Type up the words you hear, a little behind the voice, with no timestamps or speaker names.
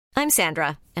I'm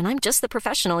Sandra, and I'm just the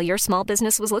professional your small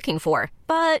business was looking for.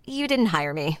 But you didn't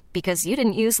hire me because you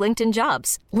didn't use LinkedIn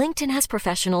Jobs. LinkedIn has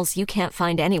professionals you can't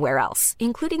find anywhere else,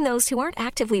 including those who aren't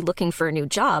actively looking for a new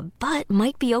job, but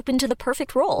might be open to the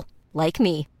perfect role, like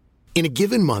me. In a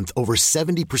given month, over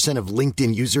 70% of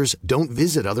LinkedIn users don't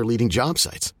visit other leading job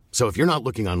sites. So if you're not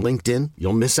looking on LinkedIn,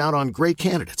 you'll miss out on great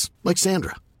candidates like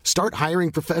Sandra. Start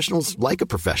hiring professionals like a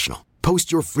professional.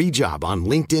 Post your free job on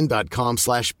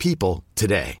linkedin.com/people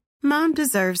today. Mom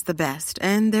deserves the best,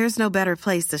 and there's no better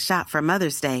place to shop for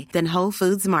Mother's Day than Whole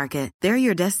Foods Market. They're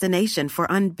your destination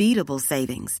for unbeatable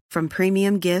savings, from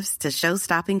premium gifts to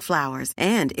show-stopping flowers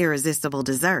and irresistible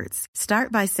desserts.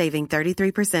 Start by saving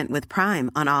 33% with Prime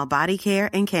on all body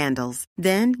care and candles.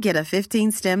 Then get a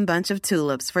 15-stem bunch of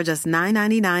tulips for just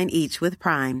 $9.99 each with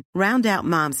Prime. Round out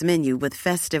Mom's menu with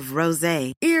festive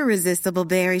rosé, irresistible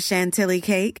berry chantilly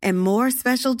cake, and more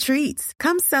special treats.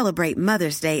 Come celebrate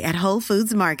Mother's Day at Whole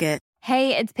Foods Market.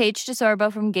 Hey, it's Paige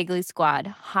DeSorbo from Giggly Squad.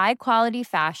 High quality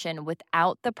fashion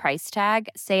without the price tag.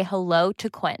 Say hello to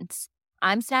Quince.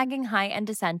 I'm snagging high-end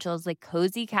essentials like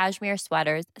cozy cashmere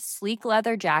sweaters, sleek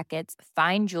leather jackets,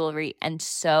 fine jewelry, and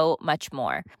so much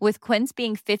more. With Quince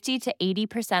being 50 to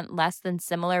 80% less than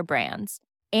similar brands.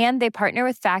 And they partner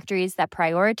with factories that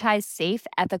prioritize safe,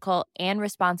 ethical, and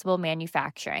responsible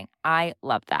manufacturing. I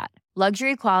love that.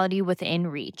 Luxury quality within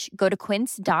reach. Go to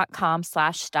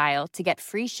quince.com/style to get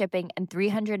free shipping and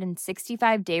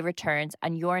 365-day returns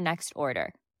on your next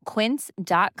order.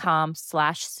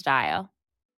 Quince.com/style.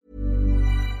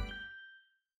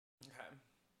 Okay.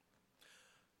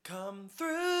 Come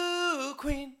through,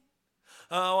 Queen.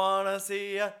 I wanna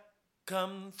see ya.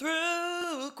 Come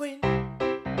through, Queen.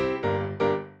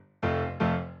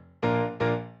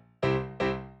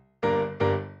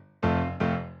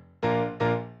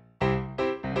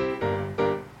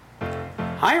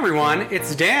 Hi everyone,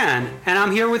 it's Dan, and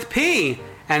I'm here with P,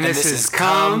 and this is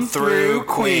Come Through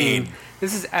Queen.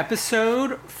 This is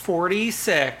episode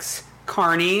 46,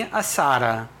 Carne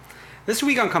Asada. This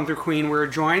week on Come Through Queen, we're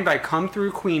joined by Come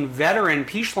Through Queen veteran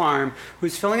P. Schlarm,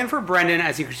 who's filling in for Brendan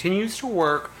as he continues to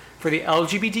work for the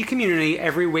LGBT community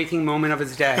every waking moment of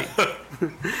his day.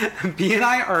 P and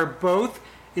I are both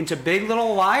into Big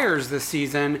Little Liars this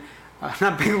season.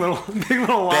 Not Big Little Lies. Big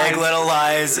Little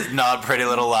Lies, not Pretty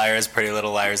Little Liars. Pretty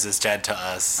Little Liars is dead to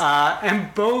us.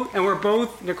 And we're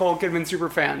both Nicole Kidman super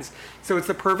fans. So it's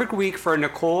the perfect week for a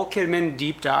Nicole Kidman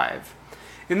deep dive.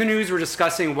 In the news, we're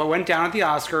discussing what went down at the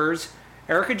Oscars,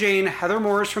 Erika Jayne, Heather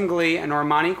Morris from Glee, and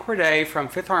Normani Corday from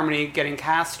Fifth Harmony getting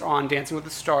cast on Dancing with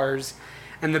the Stars,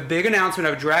 and the big announcement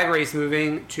of Drag Race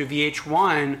moving to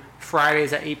VH1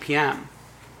 Fridays at 8 p.m.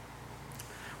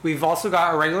 We've also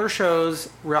got our regular shows,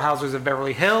 Real Housewives of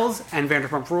Beverly Hills and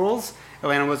Vanderpump Rules.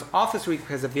 Atlanta was off this week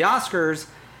because of the Oscars.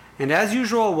 And as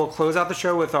usual, we'll close out the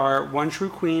show with our One True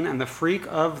Queen and the Freak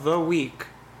of the Week.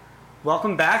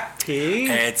 Welcome back, P.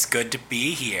 It's good to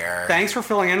be here. Thanks for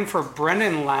filling in for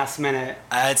Brendan last minute.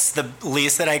 It's the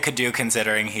least that I could do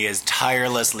considering he is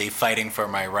tirelessly fighting for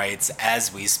my rights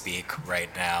as we speak right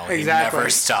now. Exactly. He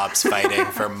never stops fighting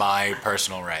for my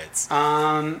personal rights.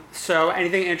 So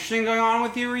anything interesting going on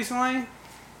with you recently?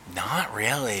 Not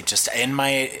really. Just in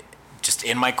my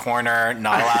corner,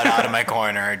 not allowed out of my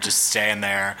corner, just staying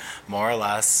there, more or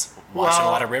less, watching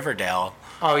a lot of Riverdale.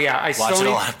 Oh yeah, Watching a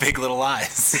lot of Big Little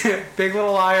Lies. Big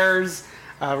Little Liars,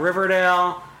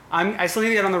 Riverdale. I still need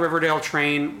to get on the Riverdale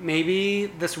train. Maybe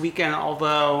this weekend,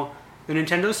 although the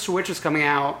Nintendo Switch is coming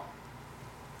out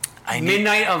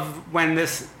midnight of when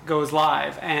this goes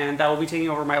live, and that will be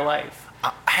taking over my life.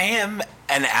 I am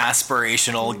an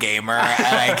aspirational gamer, and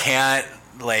I can't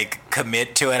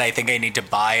commit to it. I think I need to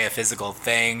buy a physical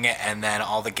thing, and then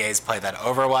all the gays play that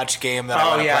Overwatch game that I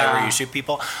want to play where you shoot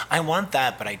people. I want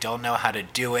that, but I don't know how to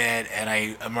do it, and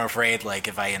I'm afraid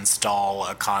if I install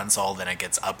a console, then it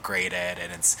gets upgraded,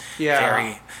 and it's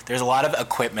there's a lot of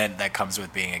equipment that comes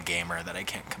with being a gamer that I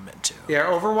can't commit to. Yeah,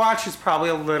 Overwatch is probably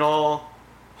a little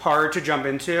hard to jump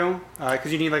into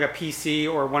because you need a PC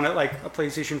or one a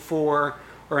PlayStation 4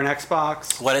 or an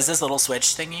Xbox. What is this little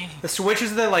Switch thingy? The Switch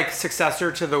is the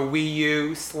successor to the Wii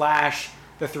U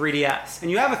 / the 3DS,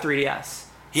 and you have a 3DS.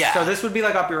 Yeah. So this would be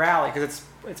up your alley because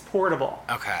it's portable.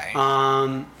 Okay.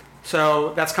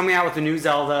 So that's coming out with the new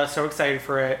Zelda. So excited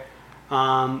for it.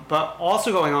 But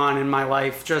also going on in my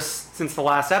life, just since the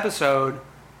last episode,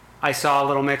 I saw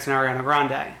Little Mix and Ariana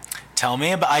Grande. Tell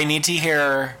me about. I need to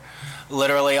hear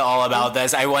literally all about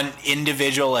this. I want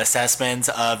individual assessments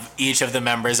of each of the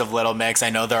members of Little Mix. I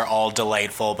know they're all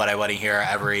delightful, but I want to hear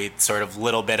every sort of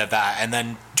little bit of that, and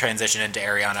then transition into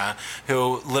Ariana,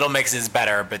 who Little Mix is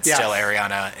better, but still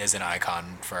Ariana is an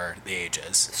icon for the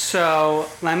ages. So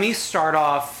let me start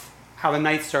off how the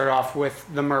night started off with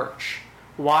the merch.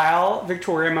 While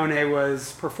Victoria Monet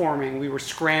was performing, we were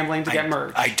scrambling to get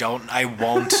merch. I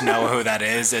won't know who that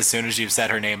is. As soon as you've said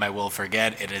her name, I will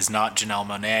forget. It is not Janelle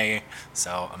Monáe.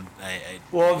 So,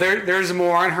 well, there's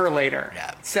more on her later.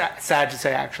 Yeah. Sad to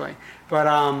say, actually.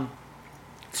 But,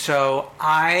 so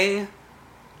I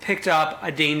picked up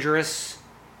a Dangerous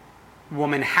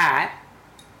Woman hat.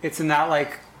 It's in that,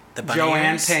 like, the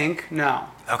Joanne Pink. No.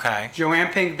 Okay.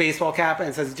 Joanne Pink baseball cap, and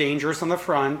it says Dangerous on the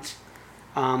front.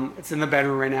 It's in the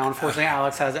bedroom right now. Unfortunately,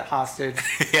 Alex has it hostage.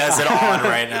 He has it on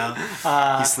right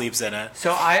now. He sleeps in it.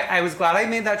 So I was glad I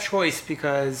made that choice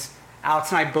because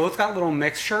Alex and I both got little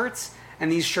mix shirts, and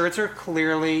these shirts are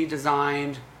clearly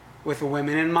designed with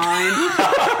women in mind.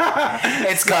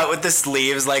 It's cut with the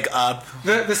sleeves like up.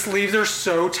 The sleeves are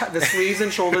so tight. The sleeves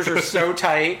and shoulders are so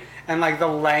tight, and like the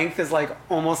length is like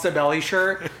almost a belly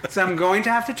shirt. So I'm going to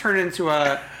have to turn it into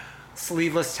a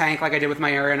sleeveless tank like I did with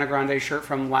my Ariana Grande shirt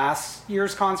from last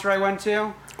year's concert I went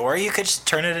to. Or you could just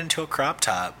turn it into a crop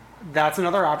top. That's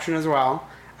another option as well.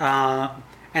 And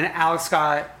Alex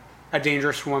got a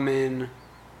Dangerous Woman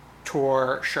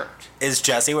tour shirt. Is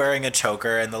Jesse wearing a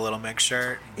choker in the Little Mix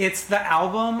shirt? It's the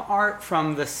album art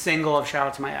from the single of Shout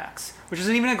Out to My Ex, which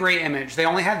isn't even a great image. They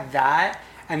only had that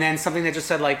and then something that just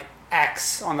said like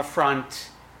X on the front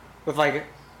with like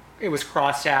it was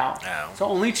crossed out. Oh. So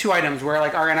only 2 items where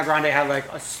like Ariana Grande had like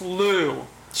a slew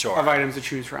of items to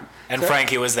choose from. And so,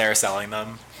 Frankie was there selling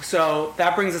them. So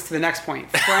that brings us to the next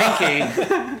point. Frankie.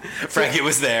 Frankie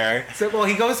was there. So well,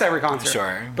 he goes to every concert.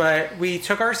 Sure. But we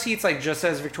took our seats like just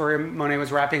as Victoria Monet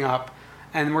was wrapping up,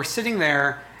 and we're sitting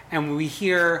there, and we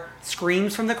hear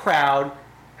screams from the crowd,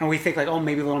 and we think like, oh,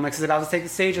 maybe Little Mix is about to take the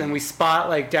stage, and then we spot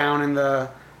like down in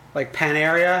the like pen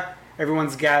area,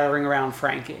 everyone's gathering around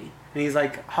Frankie. And he's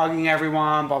like hugging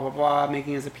everyone, blah, blah, blah,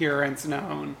 making his appearance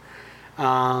known.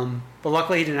 But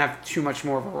luckily he didn't have too much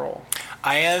more of a role.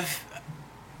 I have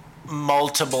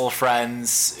multiple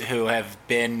friends who have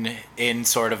been in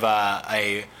sort of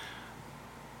a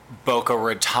Boca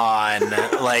Raton,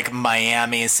 like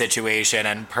Miami situation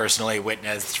and personally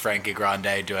witnessed Frankie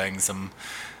Grande doing some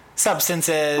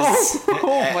substances.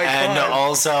 Oh my and God.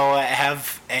 also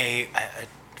have a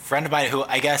friend of mine who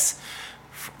I guess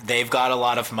they've got a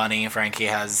lot of money. Frankie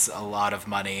has a lot of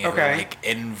money. Okay. Who, like,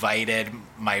 invited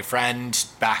my friend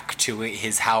back to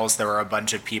his house. There were a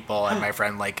bunch of people, and my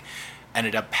friend like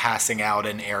ended up passing out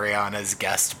in Ariana's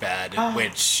guest bed,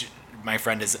 which my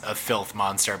friend is a filth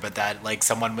monster. But that like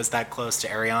someone was that close to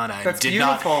Ariana and That's did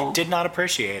beautiful. not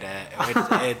appreciate it.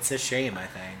 It's a shame, I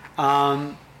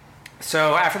think.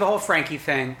 So after the whole Frankie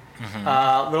thing,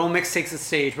 Little Mix takes the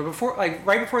stage. But before, like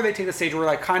right before they take the stage, we're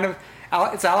like kind of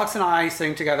it's Alex and I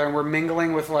sitting together, and we're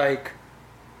mingling with like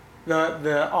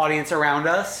the audience around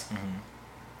us,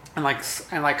 and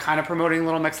like kind of promoting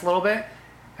Little Mix a little bit.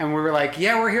 And we were like,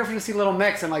 yeah, we're here to see Little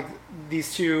Mix, and like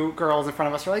these 2 girls in front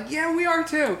of us were like, yeah, we are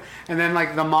too. And then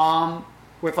like the mom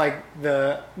with like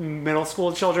the middle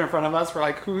school children in front of us were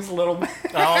like, who's Little Mix?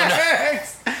 Oh no!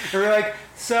 And we were like,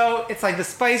 so it's like the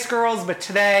Spice Girls, but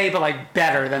today, but like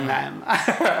better than them.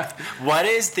 What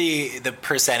is the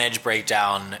percentage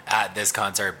breakdown at this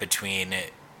concert between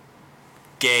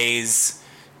gays,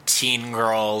 teen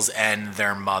girls, and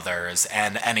their mothers,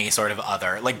 and any sort of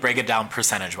other? Like, break it down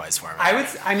percentage-wise for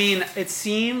me. It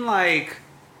seemed like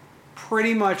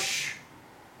pretty much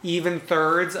even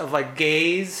thirds of like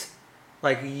gays,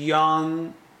 like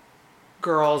young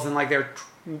girls in like their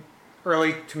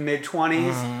early to mid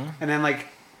 20s, and then like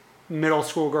middle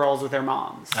school girls with their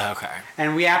moms. Okay.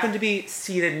 And we happened to be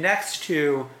seated next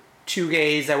to 2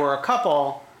 gays that were a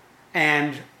couple,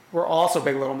 and were also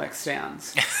big Little Mix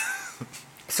stands.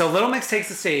 So Little Mix takes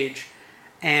the stage,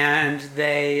 and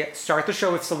they start the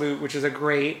show with Salute, which is a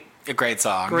great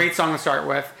song. Great song to start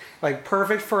with. Like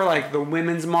perfect for like the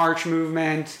women's march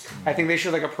movement. I think they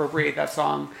should like appropriate that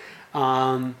song.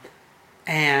 And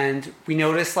we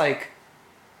noticed like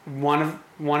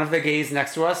one of the gays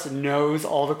next to us knows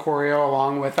all the choreo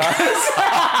along with us.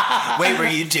 Wait, were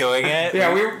you doing it?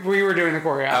 Yeah, we were doing the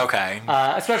choreo. Okay.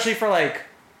 Especially for like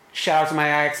Shout Out to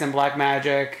My Ex and Black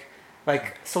Magic.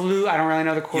 Like Salute, I don't really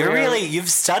know the choreo. You've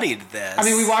studied this. I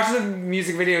mean, we watch the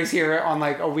music videos here on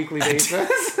like a weekly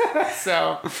basis.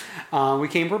 So we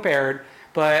came prepared.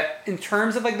 But in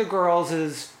terms of like the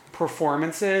girls'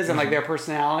 performances and like their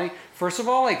personality, first of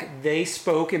all, like they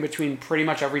spoke in between pretty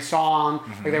much every song.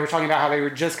 Like they were talking about how they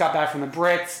just got back from the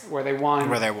Brits where they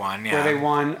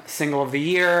won Single of the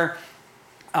Year.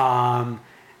 And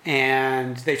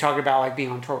they talked about like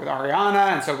being on tour with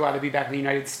Ariana and so glad to be back in the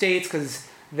United States because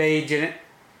they didn't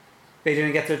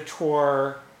get to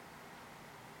tour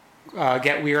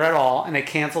Get Weird at all, and they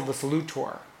canceled the Salute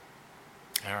tour.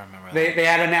 I remember They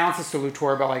had announced a Salute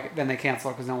tour, but like then they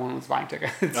canceled because no one was buying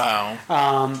tickets.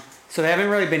 Oh. So they haven't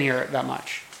really been here that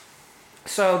much.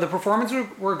 So the performances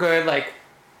were good. Like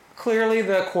clearly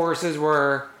the choruses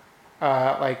were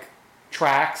like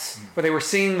tracks, but they were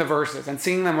singing the verses and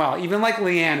singing them well. Even like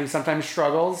Leanne, who sometimes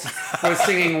struggles, was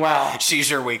singing well. She's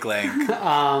your weak link.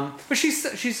 But she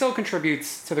still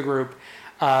contributes to the group.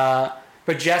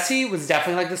 But Jessie was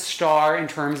definitely like the star in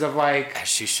terms of like, as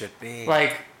she should be,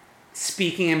 like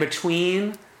speaking in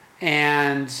between,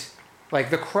 and like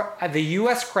the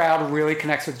U.S. crowd really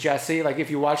connects with Jessie. Like if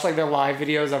you watch like their live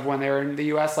videos of when they're in the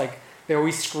U.S., like they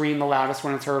always scream the loudest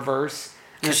when it's her verse.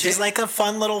 Because she's like a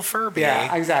fun little Furby.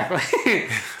 Yeah, exactly.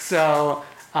 So,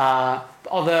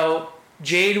 although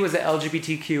Jade was an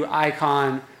LGBTQ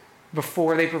icon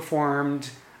before they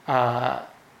performed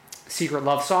Secret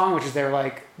Love Song, which is their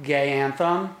like gay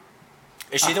anthem.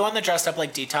 Is she the one that dressed up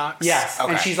like Detox? Yes,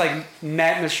 okay. And she's like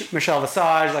met Michelle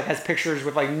Visage, like has pictures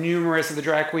with like numerous of the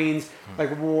drag queens,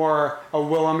 like wore a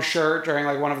Willem shirt during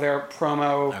like one of their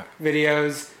promo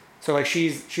videos. So like she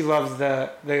loves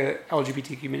the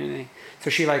LGBT community. So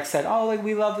she like said, oh, like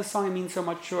we love this song. It means so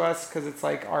much to us because it's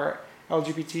like our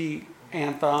LGBT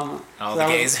anthem. All the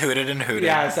gays hooted and hooted.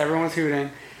 Yes, everyone was hooting.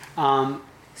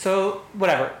 So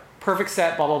whatever, perfect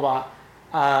set, blah blah blah.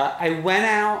 I went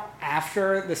out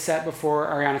after the set before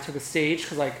Ariana took the stage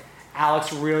because like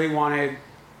Alex really wanted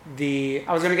I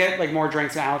was gonna get like more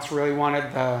drinks and Alex really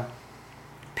wanted the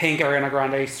pink Ariana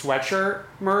Grande sweatshirt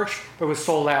merch, but it was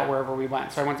sold out wherever we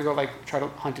went. So I went to go like try to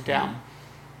hunt it down.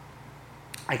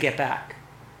 I get back,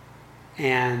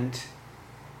 and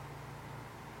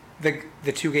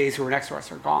the two gays who were next to us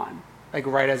are gone. Like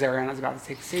right as Ariana's about to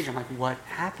take the stage, I'm like, what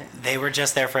happened? They were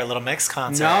just there for a Little Mix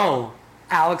concert. No,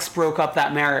 Alex broke up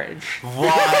that marriage. What?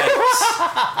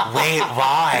 Wait,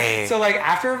 why? So like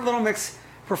after Little Mix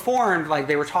performed, like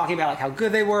they were talking about like how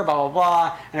good they were, blah blah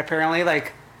blah, and apparently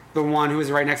like the one who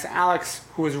was right next to Alex,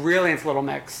 who was really into Little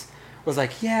Mix, was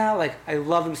like, yeah, like I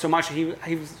love him so much. And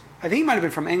he was. I think he might have been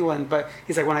from England, but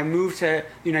he's like, when I moved to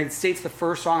the United States, the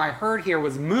first song I heard here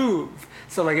was Move.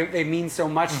 So like it means so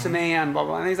much to me and blah,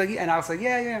 blah. And he's like, and I was like,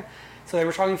 yeah. So they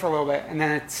were talking for a little bit and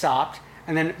then it stopped.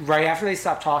 And then right after they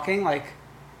stopped talking, like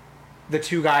the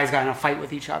two guys got in a fight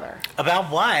with each other. About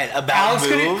what? About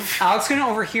Move? Alex couldn't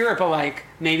overhear it, but like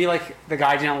maybe like the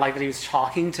guy didn't like that he was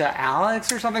talking to Alex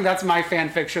or something. That's my fan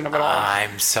fiction of it all.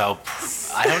 I'm so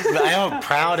I know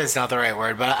proud is not the right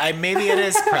word, but maybe it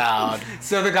is proud.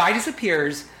 So the guy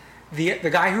disappears. The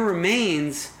guy who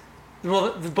remains,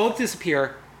 well, both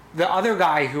disappear. The other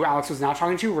guy who Alex was not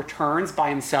talking to returns by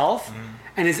himself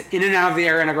and is in and out of the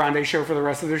Ariana Grande show for the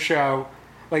rest of the show.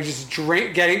 Like just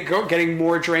getting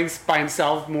more drinks by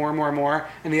himself, more,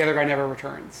 and the other guy never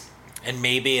returns. And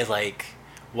maybe like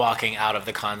walking out of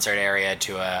the concert area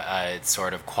to a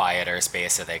sort of quieter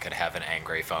space so they could have an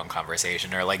angry phone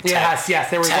conversation or like yes,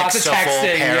 there was lots of texting.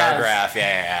 Full paragraph,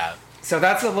 yes. yeah. So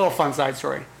that's a little fun side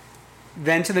story.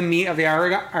 Then to the meat of the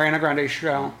Ariana Grande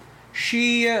show,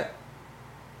 she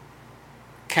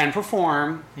can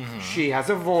perform. Mm-hmm. She has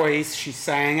a voice. She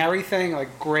sang everything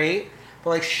like great. But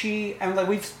like and like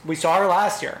we saw her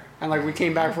last year, and like we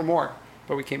came back for more,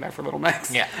 but we came back for Little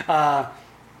Mix. Yeah.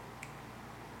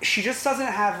 She just doesn't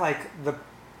have like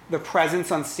the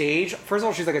presence on stage. First of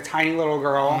all, she's like a tiny little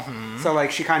girl, so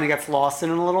like she kind of gets lost in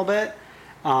it a little bit.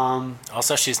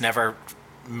 Also, she's never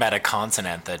met a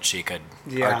consonant that she could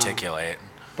articulate.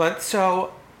 But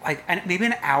so like maybe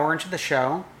an hour into the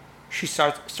show, she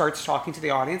starts talking to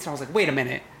the audience, and I was like, wait a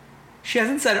minute. She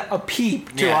hasn't said a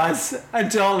peep to us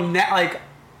until like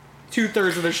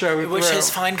 2/3 of the show. Which is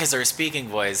fine because her speaking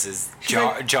voice is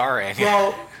jarring.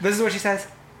 Well, this is what she says.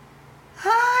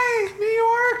 Hi, New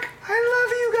York. I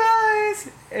love you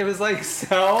guys. It was like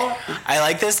so. I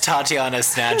like this Tatiana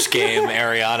Snatch Game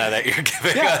Ariana that you're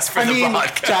giving us for the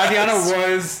podcast. Tatiana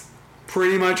was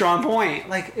pretty much on point.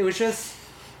 Like it was just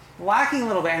lacking a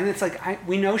little bit, and it's like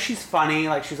we know she's funny,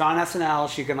 like she's on SNL,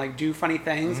 she can like do funny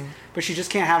things, but she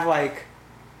just can't have like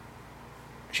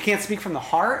she can't speak from the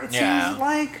heart. It seems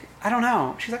like I don't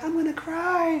know. She's like, I'm gonna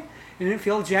cry. It didn't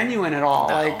feel genuine at all.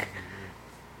 No. Like,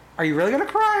 are you really gonna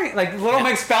cry? Like Little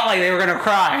Mix felt like they were gonna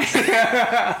cry.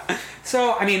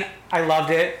 So I mean, I loved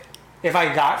it. If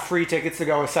I got free tickets to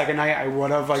go a second night, I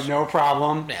would have like no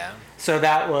problem. Yeah. So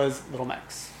that was Little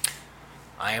Mix.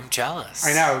 I am jealous.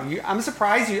 I know. I'm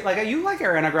surprised you like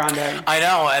Ariana Grande. I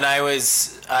know, and I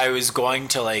was going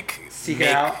to like seek it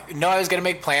out. No, I was going to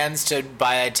make plans to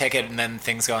buy a ticket, and then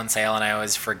things go on sale, and I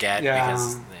always forget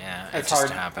because it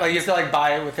just happens. Like you have to like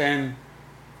buy it within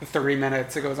 30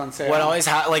 minutes. It goes on sale. What always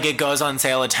like it goes on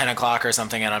sale at 10 o'clock or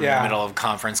something, and I'm in the middle of a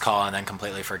conference call, and then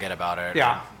completely forget about it.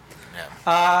 Yeah.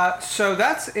 Yeah. So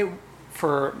that's it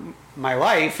for my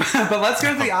life. But let's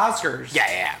go to the Oscars.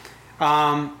 Yeah.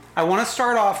 I want to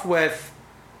start off with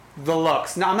the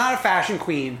looks. Now, I'm not a fashion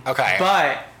queen. Okay.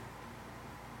 But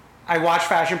I watched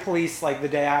Fashion Police like the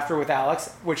day after with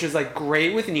Alex, which is like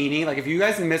great with Nene. Like if you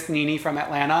guys missed Nene from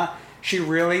Atlanta, she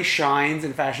really shines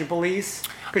in Fashion Police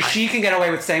because she can get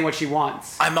away with saying what she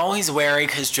wants. I'm always wary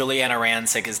because Juliana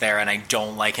Rancic is there and I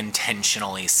don't like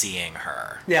intentionally seeing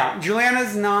her. Yeah,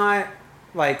 Juliana's not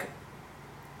like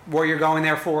what you're going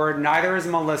there for. Neither is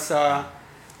Melissa.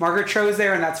 Margaret Cho's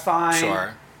there and that's fine.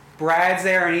 Sure. Brad's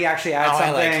there and he actually adds something.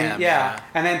 I like him, yeah.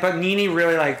 And then, but Nene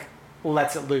really like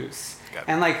lets it loose. Yep.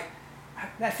 And like,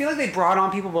 I feel like they brought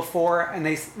on people before and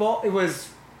it was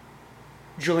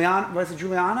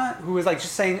Juliana who was like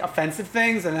just saying offensive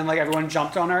things and then like everyone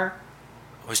jumped on her.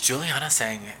 Was Juliana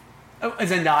saying it? Oh,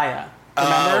 Zendaya.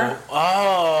 Remember?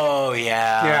 Oh,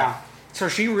 yeah. Yeah. So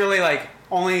she really like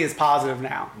only is positive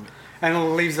now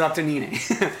and leaves it up to Nene.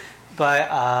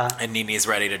 But and Nene's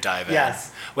ready to dive in.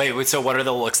 Yes. Wait, so what are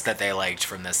the looks that they liked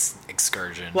from this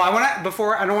excursion? Well, I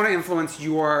don't want to influence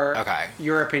your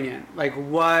opinion. Like,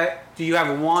 what do you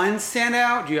have? One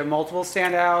standout? Do you have multiple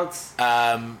standouts?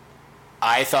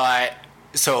 I thought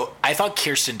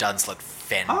Kirsten Dunst looked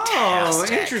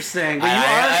fantastic. Oh, interesting. But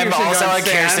I'm also a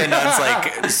Kirsten fan. Dunst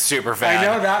like super fan. I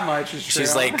know that much is true.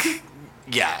 She's like,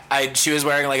 yeah. She was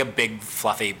wearing like a big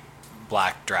fluffy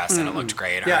black dress and it looked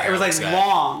great. Yeah, it was like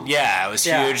long. Yeah, it was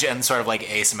huge and sort of like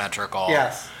asymmetrical.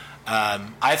 Yes.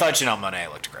 I thought Janelle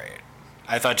Monáe looked great.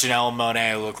 I thought Janelle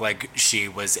Monáe looked like she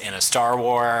was in a Star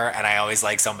Wars, and I always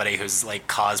like somebody who's like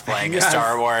cosplaying a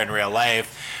Star Wars in real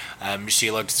life. She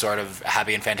looked sort of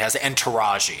happy and fantastic. And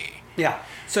Taraji. Yeah.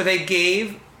 So they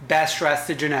gave best dressed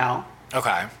to Janelle.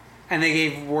 Okay. And they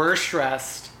gave worst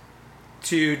dressed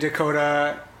to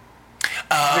Dakota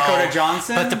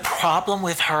Johnson. But the problem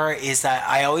with her is that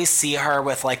I always see her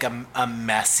with like a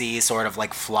messy sort of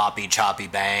like floppy choppy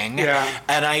bang. Yeah.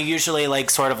 And I usually like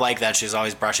sort of like that. She's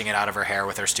always brushing it out of her hair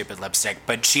with her stupid lipstick.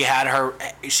 But she had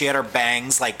her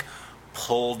bangs like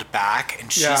pulled back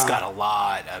and she's got a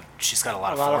lot of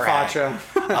forehead.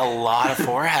 A lot of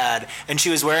forehead. And she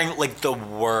was wearing like the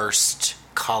worst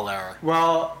color.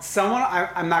 Well,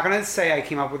 I'm not going to say I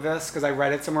came up with this because I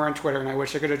read it somewhere on Twitter and I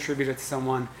wish I could attribute it to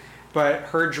someone. But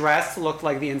her dress looked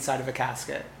like the inside of a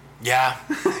casket. Yeah.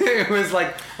 It was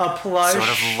like a plush, sort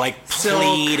of like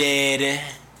pleated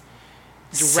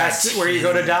dress where you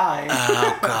go to die.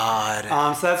 Oh,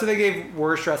 God. So that's what they gave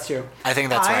worst dress to. I think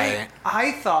that's right.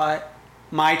 I thought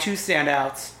my two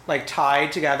standouts, like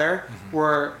tied together,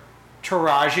 were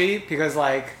Taraji, because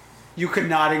like you could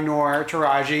not ignore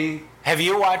Taraji. Have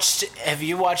you watched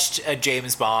a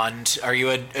James Bond? Are you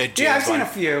a James Bond? Yeah, I've seen a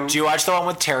few. Do you watch the one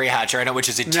with Terry Hatcher in it, which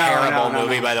is a terrible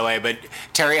movie, by the way? But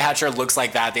Terry Hatcher looks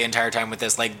like that the entire time with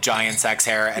this like giant sex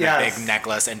hair and a big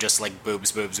necklace and just like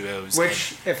boobs.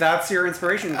 Which, if that's your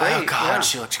inspiration, great. Oh God,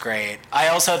 she looked great. I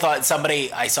also thought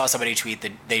I saw somebody tweet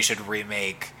that they should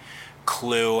remake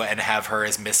Clue and have her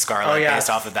as Miss Scarlet based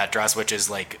off of that dress, which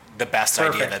is like the best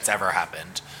idea that's ever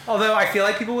happened. Although I feel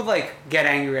like people would like get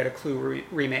angry at a Clue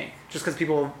remake just because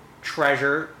people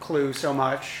treasure Clue so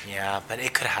much. Yeah, but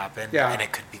it could happen, and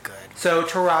it could be good. So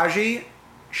Taraji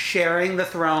sharing the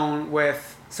throne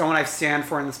with someone I've stand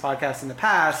for in this podcast in the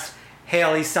past,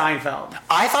 Haley Steinfeld.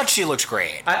 I thought she looked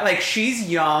great. She's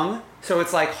young, so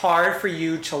it's like hard for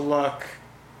you to look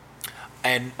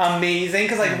and amazing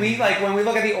because like we like when we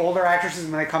look at the older actresses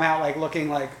when they come out like looking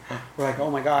like we're like,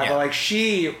 oh my God, but like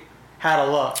she had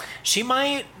a look. She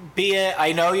might be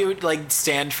I know you would like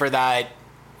stand for that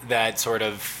sort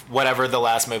of whatever the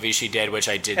last movie she did, which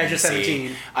I didn't see.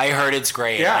 17. I heard it's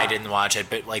great. Yeah. I didn't watch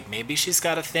it, but like maybe she's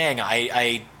got a thing.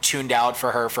 I tuned out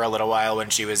for her for a little while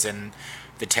when she was in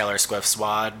the Taylor Swift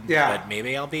squad. Yeah. But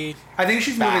maybe I'll be I think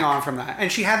she's moving on from that.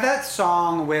 And she had that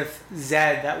song with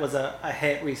Zedd that was a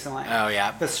hit recently. Oh,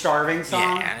 yeah. The Starving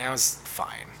song. Yeah, that was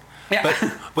fine. Yeah.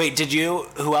 But wait,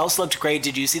 who else looked great?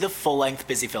 Did you see the full-length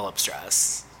Busy Phillips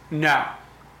dress? No.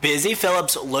 Busy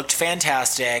Phillips looked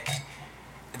fantastic.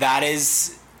 That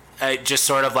is just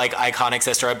sort of like iconic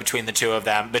sisterhood between the two of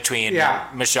them, between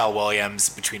Michelle Williams,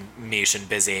 between Mish and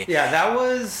Busy. Yeah, that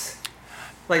was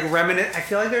like reminiscent. I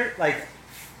feel like they're like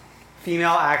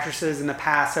female actresses in the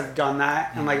past have done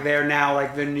that, and like they're now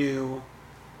like the new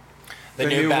best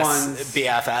ones.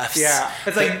 BFFs. Yeah,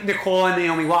 it's like Nicole and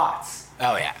Naomi Watts.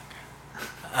 Oh yeah.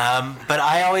 But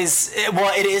I always,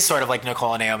 it is sort of like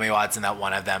Nicole and Naomi Watts in that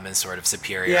one of them is sort of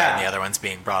superior and the other one's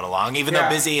being brought along, even though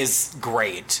Busy is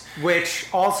great. Which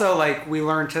also, like we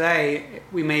learned today,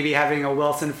 we may be having a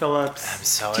Wilson Phillips TV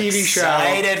show. I'm so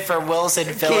excited for Wilson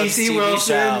Phillips Casey TV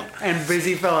Wilson show. and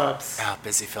Busy Phillips. Oh,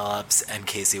 Busy Phillips and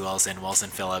Casey Wilson, Wilson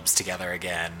Phillips together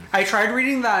again. I tried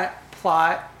reading that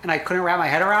plot and I couldn't wrap my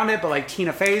head around it, but like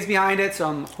Tina Fey's behind it, so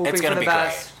I'm hoping for the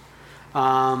best. Great.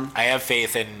 I have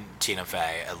faith in Tina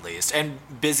Fey, at least. And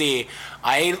Busy,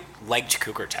 I liked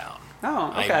Cougar Town.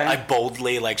 Oh, okay. I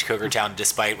boldly liked Cougar Town,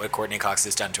 despite what Courtney Cox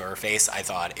has done to her face. I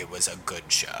thought it was a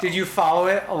good show. Did you follow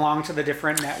it along to the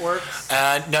different networks?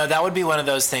 No, that would be one of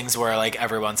those things where, like,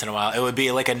 every once in a while, it would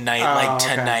be like a night,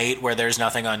 tonight, where there's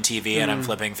nothing on TV, and I'm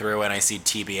flipping through and I see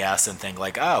TBS and think,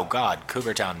 like, oh, God,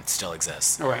 Cougar Town still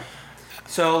exists. All right.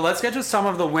 So let's get to some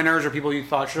of the winners or people you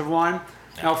thought should have won.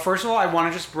 Yeah. Now, first of all, I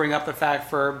want to just bring up the fact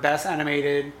for Best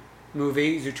Animated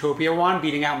Movie, Zootopia won,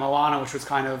 beating out Moana, which was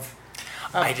kind of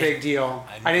a big deal.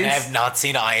 I have not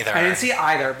seen either. I didn't see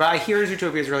either, but I hear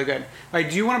Zootopia is really good. I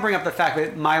do want to bring up the fact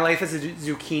that My Life as a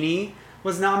Zucchini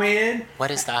was nominated.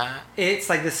 What is that? It's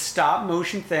like this stop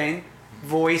motion thing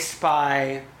voiced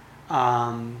by,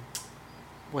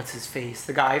 what's his face?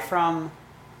 The guy from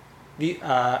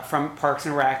Parks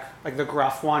and Rec, like the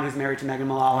gruff one who's married to Megan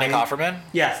Mullally. Nick Offerman?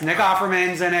 Yes, Nick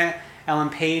Offerman's in it. Ellen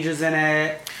Page is in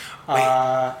it.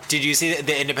 Wait, did you see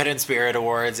the Independent Spirit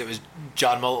Awards? It was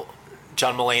John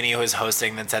Mulaney who was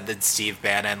hosting that said that Steve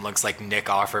Bannon looks like Nick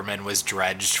Offerman was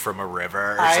dredged from a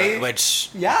river.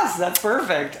 Yes, that's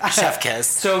perfect. Chef kiss.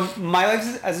 So My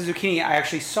Life as a Zucchini I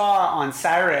actually saw on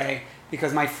Saturday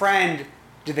because my friend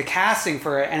did the casting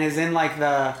for it and is in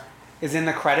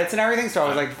the credits and everything. So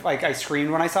I was like I screamed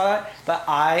when I saw that. But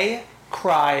I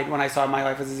cried when I saw My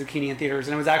Life as a Zucchini in theaters,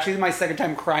 and it was actually my second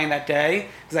time crying that day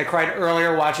because I cried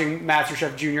earlier watching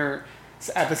MasterChef Junior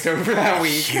episode for that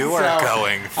week. You are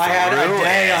going through I had a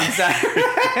day on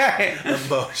Saturday.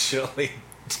 Emotionally,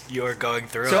 you are going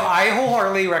through so it. I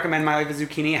wholeheartedly recommend My Life as a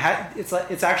Zucchini.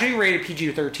 It's actually rated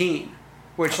PG-13,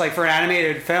 which like for an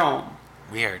animated film.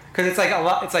 Weird. Because it's like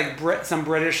it's like some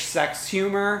British sex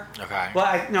humor. Okay.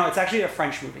 Well, no, it's actually a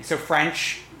French movie. So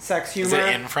French sex humor. Is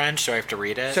it in French? Do I have to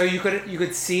read it? So you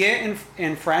could see it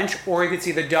in French, or you could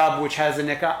see the dub, which has the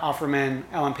Nick Offerman,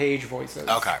 Ellen Page voices.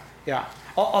 Okay. Yeah.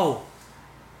 Oh,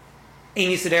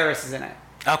 Amy Sedaris is in it.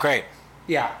 Oh, great.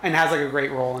 Yeah, and has like a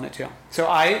great role in it too. So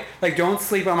I don't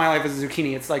sleep on My Life as a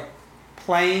Zucchini. It's like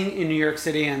playing in New York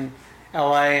City and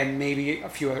LA and maybe a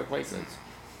few other places.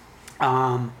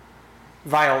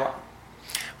 Viola.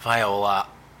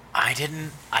 I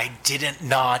didn't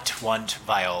not want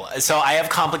Viola. So I have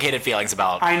complicated feelings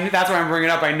about... That's why I'm bringing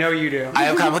it up. I know you do. I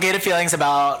have complicated feelings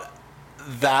about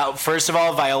that. First of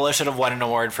all, Viola should have won an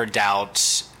award for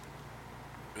Doubt,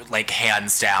 like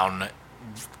hands down.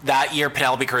 That year,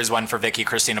 Penelope Cruz won for Vicky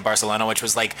Cristina Barcelona, which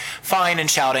was like fine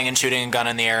and shouting and shooting a gun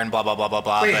in the air and blah, blah, blah, blah,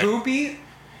 blah. Wait, who beat?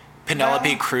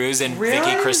 Penelope Cruz and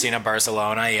Vicky Cristina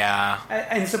Barcelona,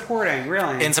 yeah. In supporting,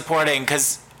 really? In supporting,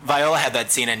 because Viola had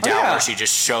that scene in Doubt where she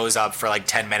just shows up for like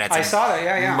 10 minutes. I saw that,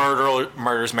 yeah.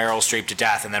 Murders Meryl Streep to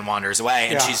death and then wanders away,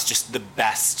 and she's just the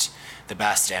best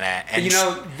in it. And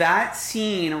that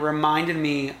scene reminded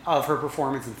me of her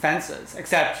performance in Fences,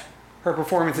 except her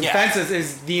performance in Fences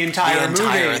is the entire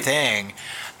movie. Thing.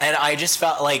 And I just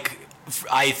felt like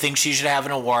I think she should have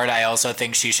an award. I also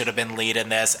think she should have been lead in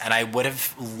this, and I would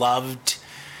have loved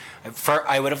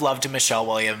a Michelle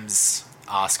Williams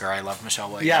Oscar. I love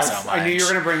Michelle Williams so much. I knew you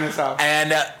were going to bring this up.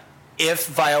 And if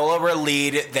Viola were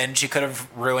lead, then she could have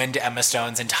ruined Emma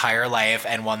Stone's entire life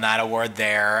and won that award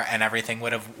there, and everything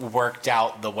would have worked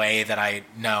out the way that I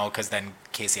know, because then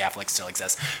Casey Affleck still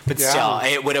exists. But still,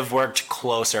 it would have worked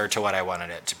closer to what I wanted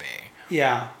it to be.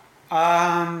 Yeah.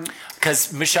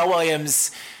 Because Michelle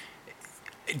Williams...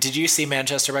 Did you see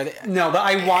Manchester by the... No, but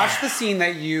I watched the scene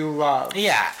that you love.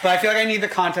 Yeah. But I feel like I need the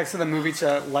context of the movie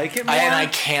to like it more. And I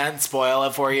can't spoil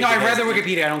it for you. No, I read the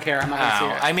Wikipedia. I don't care. I'm not going to see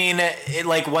it. I mean,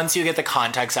 like, once you get the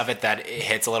context of it, that it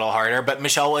hits a little harder. But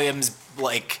Michelle Williams,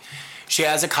 like, she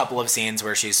has a couple of scenes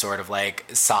where she's sort of, like,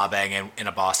 sobbing in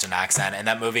a Boston accent. And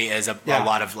that movie is a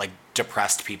lot of, like,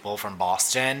 depressed people from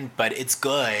Boston. But it's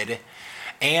good.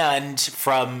 And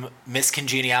from Miss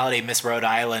Congeniality, Miss Rhode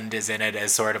Island is in it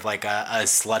as sort of like a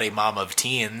slutty mom of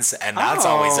teens, and that's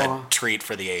always a treat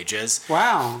for the ages.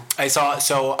 Wow! I saw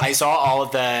all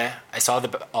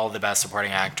the best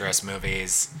supporting actress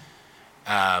movies.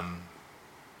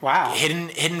 Wow!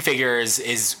 Hidden Figures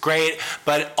is great,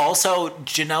 but also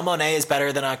Janelle Monáe is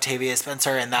better than Octavia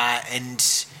Spencer in that,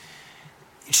 and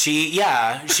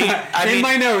In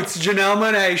my notes, Janelle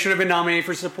Monáe should have been nominated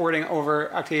for supporting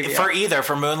over Octavia.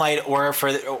 For Moonlight or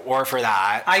for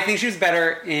that. I think she was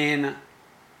better in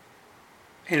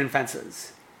Hidden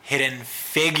Fences. Hidden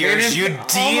Figures, you demon!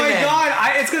 Oh my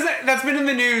god! It's because that's been in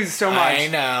the news so much. I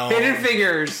know. Hidden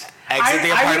Figures. Exit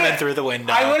the apartment through the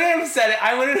window. I wouldn't have said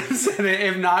it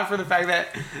if not for the fact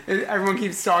that everyone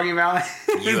keeps talking about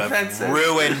you have Fences.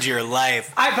 Ruined your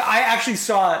life. I actually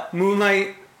saw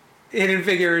Moonlight, Hidden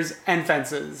Figures, and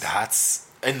Fences. That's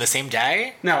in the same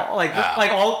day? No,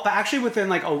 but actually within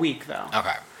like a week though.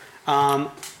 Okay.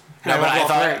 No, but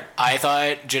I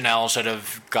thought Janelle should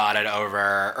have got it over,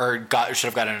 or should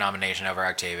have gotten a nomination over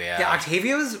Octavia. Yeah,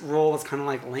 Octavia's role was kind of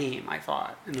like lame, I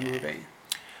thought, in the movie.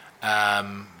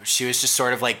 She was just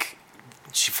sort of like,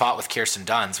 she fought with Kirsten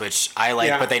Dunst, which I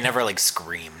like, but they never like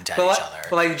screamed at each other.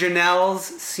 But like Janelle's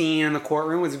scene in the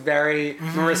courtroom was very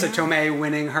Marissa Tomei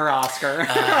winning her Oscar.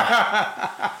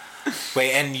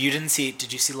 Wait, and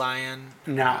did you see Lion?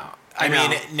 No. I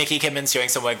mean, Nikki Kidman's doing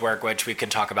some wig work, which we can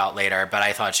talk about later, but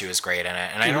I thought she was great in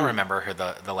it. And I don't remember who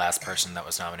the last person that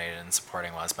was nominated in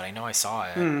supporting was, but I know I saw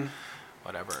it.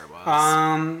 Whatever it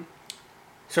was.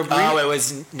 It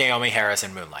was Naomi Harris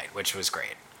in Moonlight, which was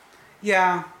great.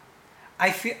 Yeah.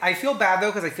 I feel bad, though,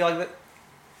 because I feel like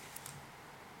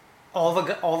all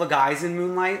the guys in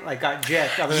Moonlight like got gypped.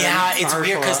 It's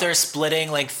weird because they're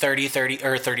splitting like 30-30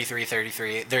 or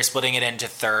 33-33. They're splitting it into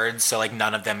thirds, so like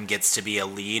none of them gets to be a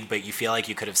lead, but you feel like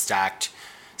you could have stacked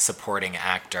supporting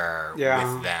actor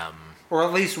with them, or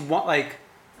at least one, like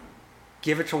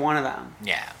give it to one of them.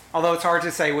 Yeah. Although it's hard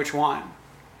to say which one.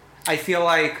 I feel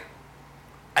like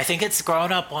I think it's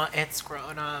grown up. It's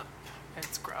grown up.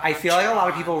 I feel like a lot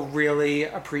of people really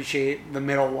appreciate the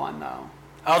middle one though.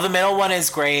 Oh, the middle one is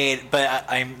great, but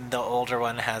the older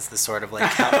one has the sort of like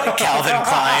Calvin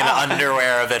Klein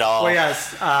underwear of it all. Well,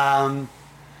 yes.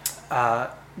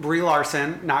 Brie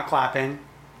Larson not clapping.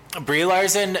 Brie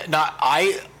Larson,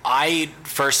 I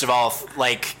first of all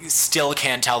like still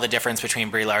can't tell the difference between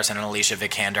Brie Larson and Alicia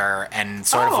Vikander, and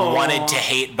sort of wanted to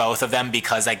hate both of them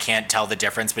because I can't tell the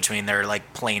difference between their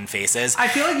like plain faces. I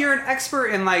feel like you're an expert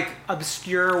in like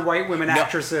obscure white women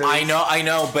actresses. I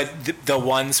know, but the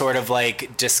one sort of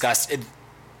like disgusted.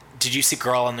 Did you see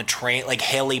Girl on the Train? Like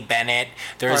Haley Bennett.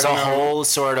 There's a whole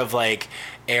sort of like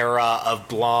era of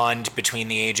blonde between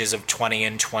the ages of 20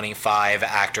 and 25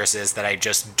 actresses that I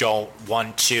just don't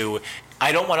want to.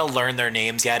 I don't want to learn their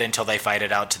names yet until they fight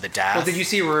it out to the death. Well, did you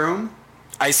see Room?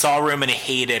 I saw Room and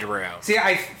hated Room. See,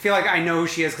 I feel like I know who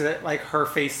she is because like her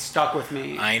face stuck with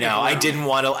me. I know. I didn't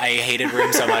want to. I hated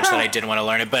Room so much that I didn't want to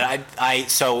learn it. But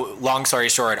so long story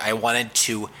short, I wanted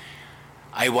to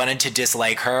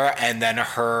dislike her, and then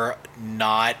her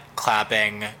not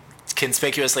clapping,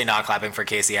 conspicuously not clapping for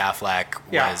Casey Affleck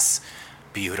was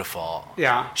beautiful.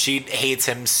 Yeah. She hates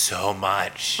him so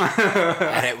much.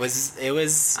 And it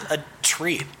was a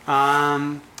treat.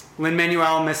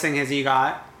 Lin-Manuel missing his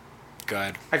EGOT.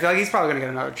 Good. I feel like he's probably going to get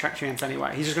another chance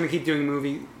anyway. He's just going to keep doing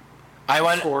movie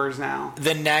scores now.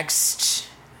 The next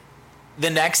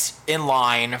in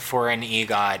line for an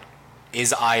EGOT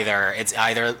is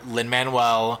either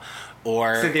Lin-Manuel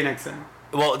or Cynthia Nixon.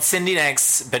 Well, it's Cindy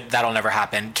Nix, but that'll never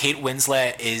happen. Kate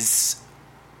Winslet is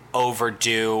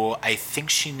overdue. I think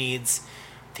she needs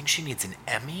an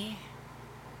Emmy.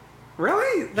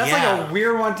 Really? That's like a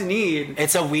weird one to need.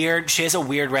 She has a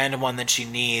weird random one that she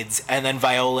needs, and then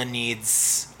Viola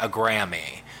needs a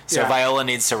Grammy. So Viola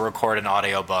needs to record an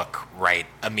audiobook right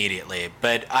immediately.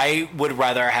 But I would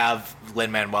rather have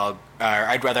Lin-Manuel,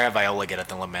 I'd rather have Viola get it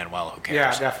than Lin-Manuel. Who cares?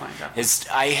 Yeah, definitely.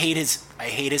 I hate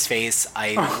his face.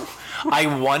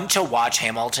 I want to watch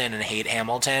Hamilton and hate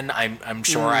Hamilton. I'm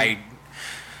sure I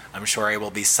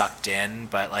will be sucked in,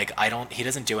 but like he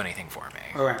doesn't do anything for me.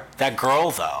 Okay. That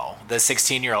girl though, the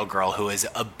 16-year-old girl who is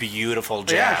a beautiful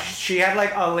gem. Yeah, she had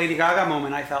like a Lady Gaga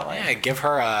moment, I felt like. Yeah, give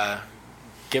her a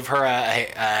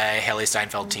Haley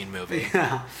Steinfeld teen movie.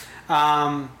 Yeah.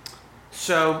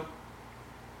 So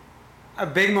a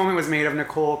big moment was made of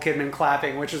Nicole Kidman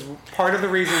clapping, which is part of the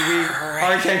reason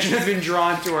our attention has been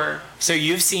drawn to her. So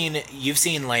you've seen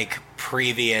like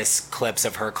previous clips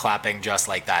of her clapping just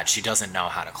like that. She doesn't know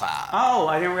how to clap. Oh,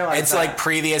 I didn't realize it's like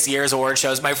previous years' award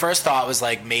shows. My first thought was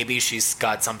like maybe she's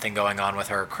got something going on with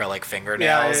her acrylic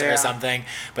fingernails or something.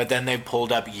 But then they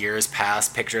pulled up years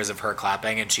past pictures of her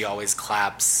clapping, and she always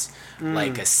claps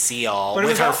like a seal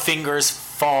with her fingers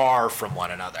far from one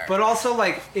another. But also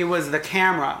like it was the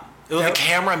camera. The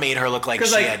camera made her look like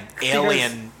she had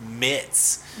alien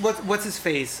mitts. What's his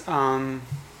face?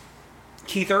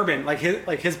 Keith Urban, like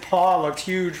his paw looked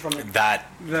huge from the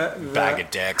bag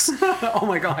of dicks. Oh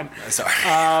my god.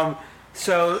 Sorry.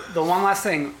 So the one last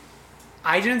thing,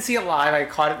 I didn't see it live. I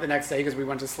caught it the next day because we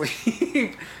went to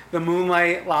sleep. The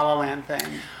Moonlight La La Land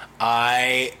thing.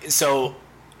 I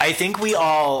think we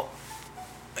all...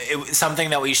 something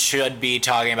that we should be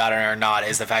talking about or not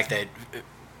is the fact that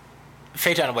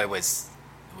Faye Dunaway was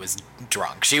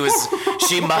drunk. She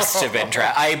must have been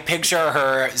I picture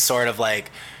her sort of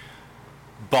like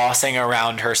bossing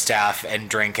around her staff and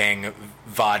drinking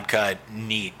vodka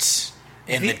neat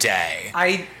in the day.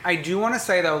 I do want to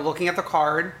say though, looking at the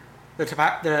card,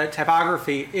 the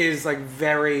typography is like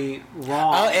very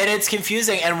wrong. Oh, and it's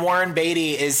confusing. And Warren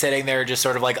Beatty is sitting there just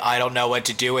sort of like, I don't know what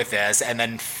to do with this. And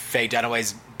then Faye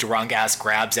Dunaway's drunk ass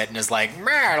grabs it and is like,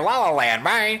 La La Land,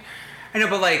 right? I know,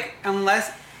 but like,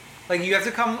 unless, like, you have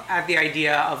to come at the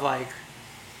idea of like,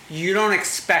 you don't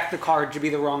expect the card to be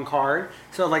the wrong card.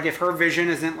 So like, if her vision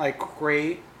isn't like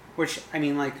great, which I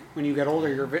mean, like when you get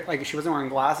older, you're like, she wasn't wearing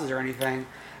glasses or anything.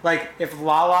 Like, if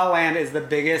La La Land is the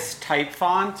biggest type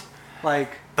font,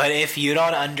 like. But if you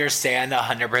don't understand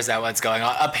 100% what's going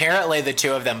on, apparently the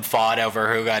two of them fought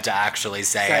over who got to actually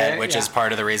say it, which is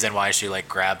part of the reason why she like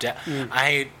grabbed it.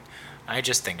 I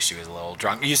just think she was a little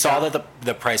drunk. You saw that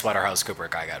the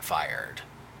PricewaterhouseCooper guy got fired.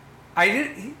 I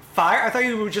didn't fire. I thought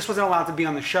he just wasn't allowed to be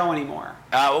on the show anymore.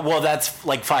 Well, that's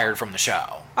like fired from the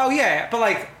show. Oh yeah, but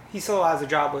like he still has a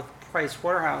job with Price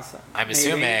Waterhouse. I'm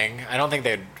assuming. I don't think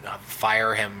they'd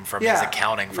fire him from his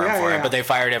accounting firm for it, but they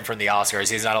fired him from the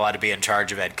Oscars. He's not allowed to be in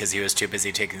charge of it because he was too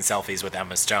busy taking selfies with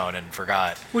Emma Stone and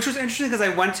forgot. Which was interesting because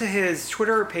I went to his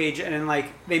Twitter page and then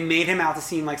like they made him out to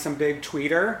seem like some big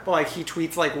tweeter, but like he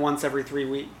tweets like once every 3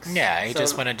 weeks. Yeah, he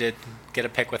just wanted to get a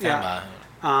pic with Emma.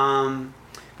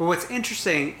 But what's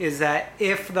interesting is that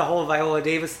if the whole Viola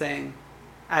Davis thing,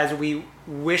 as we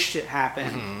wished it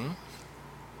happened,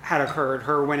 had occurred,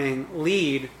 her winning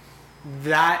lead,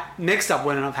 that mix-up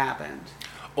wouldn't have happened.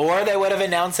 Or they would have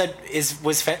announced that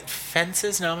was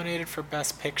Fences nominated for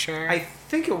Best Picture? I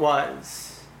think it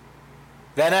was.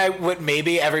 Then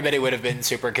maybe everybody would have been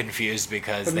super confused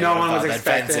because but they no would have one thought was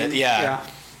that expecting. Fences, yeah.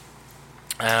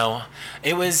 Oh,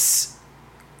 it was.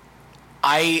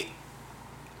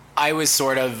 I was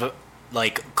sort of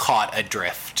like caught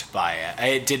adrift by it.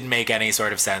 It didn't make any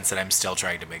sort of sense, and I'm still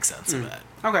trying to make sense of it.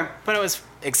 Okay. But it was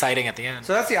exciting at the end.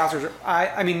 So that's the Oscars.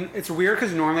 I mean, it's weird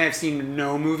because normally I've seen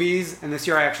no movies, and this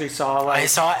year I actually saw like... I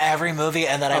saw every movie,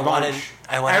 and then I wanted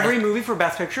every movie for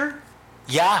Best Picture?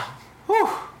 Yeah. Whew.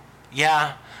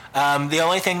 Yeah. The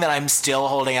only thing that I'm still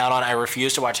holding out on, I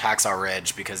refuse to watch Hacksaw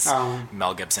Ridge because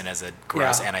Mel Gibson is a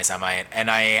gross anti-Semite, and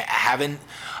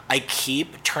I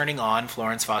keep turning on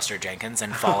Florence Foster Jenkins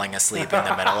and falling asleep in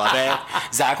the middle of it.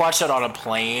 Zach watched it on a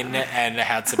plane and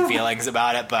had some feelings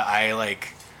about it, but I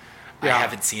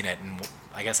haven't seen it, and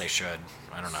I guess I should.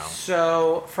 I don't know.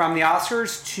 So, from the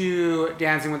Oscars to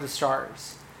Dancing with the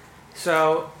Stars.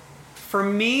 So, for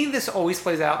me, this always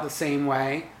plays out the same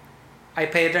way. I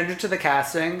pay attention to the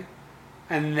casting,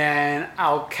 and then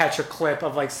I'll catch a clip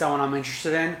of like someone I'm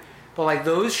interested in. But like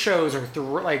those shows are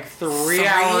three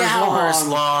hours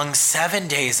long, 7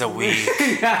 days a week.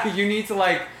 Yeah, you need to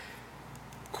like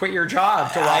quit your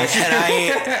job to watch.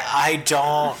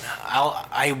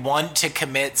 I want to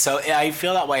commit. So I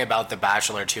feel that way about The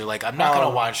Bachelor too. Like I'm not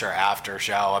gonna watch their after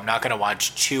show. I'm not gonna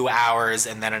watch 2 hours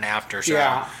and then an after show.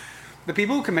 Yeah, the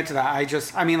people who commit to that,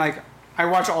 I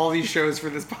watch all these shows for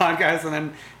this podcast and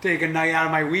then take a night out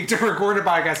of my week to record a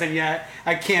podcast, and yet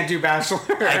I can't do Bachelor.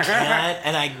 I can't,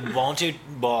 and I won't do...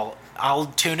 Well, I'll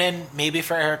tune in maybe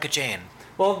for Erika Jane.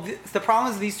 Well, the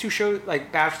problem is these two shows,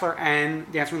 like Bachelor and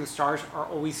Dancing with the Stars, are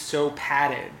always so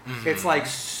padded. Mm-hmm. It's like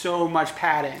so much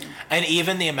padding. And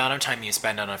even the amount of time you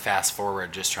spend on a fast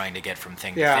forward just trying to get from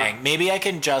thing to thing. Maybe I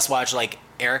can just watch like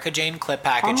Erika Jane clip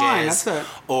packages. Online, that's it.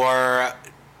 Or...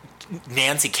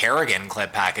 Nancy Kerrigan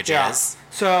clip packages. Yeah.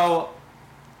 So,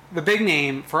 the big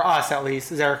name, for us at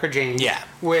least, is Erika Jane. Yeah.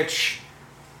 Which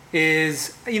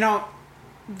is,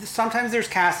 sometimes there's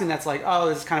casting that's like, oh,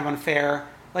 this is kind of unfair.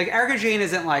 Like, Erika Jane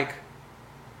isn't like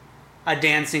a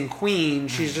dancing queen.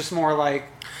 She's just more like...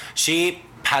 She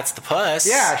pats the puss.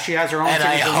 Yeah, she has her own and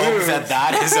I hope moves.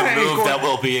 that is a move that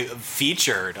will be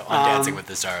featured on Dancing with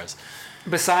the Stars.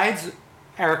 Besides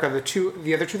Erika,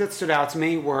 the other two that stood out to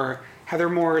me were... Heather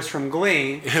Morris from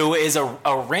Glee. Who is a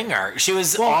ringer. She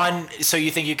was on So You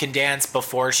Think You Can Dance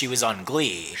before she was on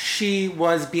Glee. She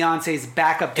was Beyonce's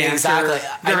backup dancer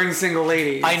during Single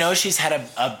Ladies. I know she's had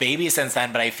a baby since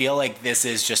then, but I feel like this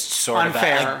is just sort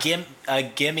unfair. of a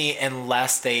gimme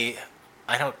unless they...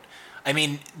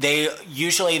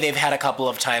 they've had a couple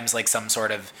of times like some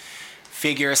sort of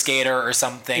figure skater or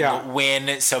something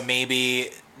win, so maybe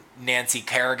Nancy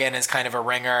Kerrigan is kind of a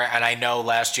ringer, and I know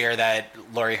last year that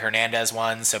Laurie Hernandez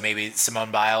won, so maybe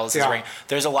Simone Biles is a ringer.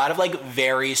 There's a lot of like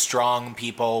very strong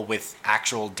people with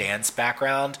actual dance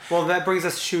background. Well, that brings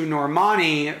us to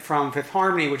Normani from Fifth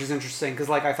Harmony, which is interesting because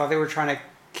like I thought they were trying to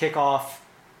kick off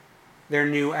their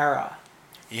new era.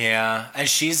 Yeah, and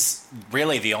she's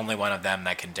really the only one of them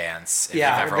that can dance. If you've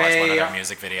ever watched one of their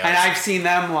music videos. And I've seen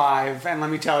them live, and let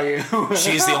me tell you.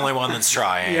 She's the only one that's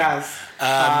trying. Yes.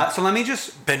 So let me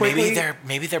just But quickly,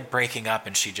 maybe they're breaking up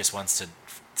and she just wants to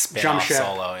spin jump off ship.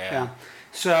 solo. Yeah.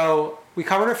 So we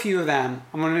covered a few of them.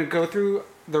 I'm going to go through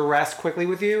the rest quickly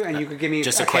with you, and you could give me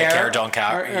just a quick care, don't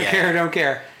care. Care or don't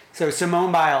care. So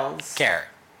Simone Biles. Care.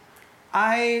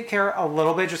 I care a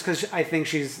little bit just because I think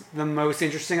she's the most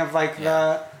interesting of like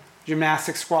the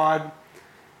gymnastics squad.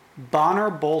 Bonner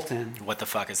Bolton. What the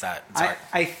fuck is that?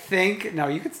 I think no,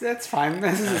 you could. That's fine.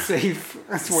 This is a safe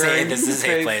swearing. This is a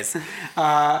safe place.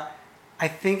 I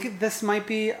think this might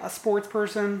be a sports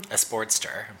person. A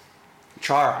sportster.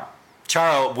 Chara.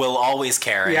 Chara will always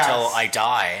care until I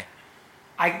die.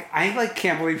 I like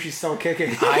can't believe she's still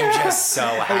kicking. I'm just so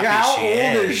happy like, how she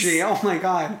is. old is she? Oh my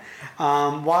god.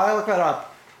 While I look that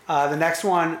up, the next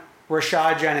one,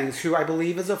 Rashad Jennings, who I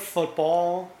believe is a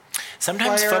football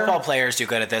Sometimes player. Football players do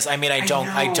good at this. I mean, I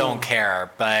don't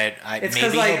care, but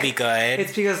maybe like, he'll be good.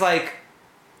 It's because like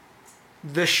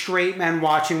the straight men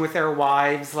watching with their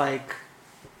wives like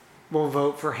will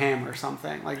vote for him or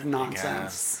something like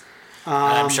nonsense.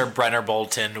 I'm sure Brenner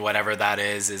Bolton, whatever that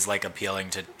is like appealing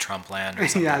to Trump land or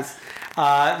something. Yes.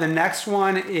 The next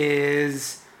one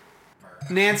is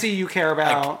Nancy. You care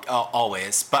about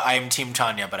always, but I'm Team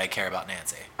Tanya, but I care about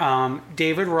Nancy.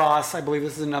 David Ross. I believe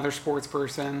this is another sports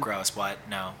person. Gross. What?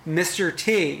 No. Mr.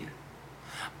 T.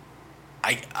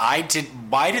 I did.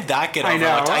 Why did that get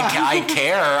overlooked? I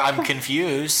care. I'm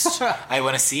confused. I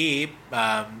want to see.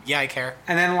 I care.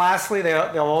 And then lastly,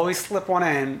 they'll always slip one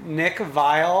in. Nick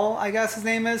Viall, I guess his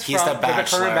name is. He's the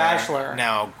Bachelor. The current Bachelor.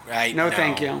 No,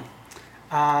 thank you.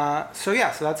 So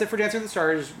that's it for Dancing with the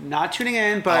Stars. Not tuning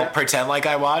in, but I'll pretend like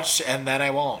I watched, and then I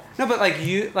won't. No, but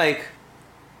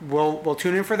we'll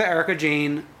tune in for the Erika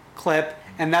Jayne clip,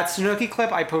 and that Snooki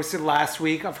clip I posted last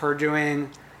week of her doing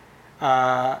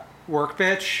Work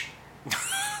Bitch.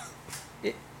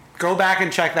 Go back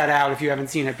and check that out if you haven't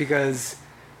seen it because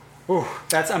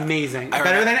that's amazing.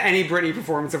 Better than any Britney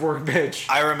performance of Work Bitch.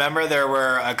 I remember there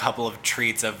were a couple of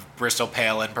treats of Bristol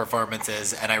Palin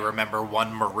performances, and I remember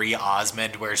one Marie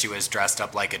Osmond where she was dressed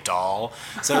up like a doll.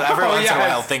 So every once in a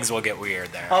while things will get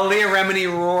weird there. A Leah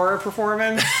Remini Roar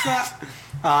performance.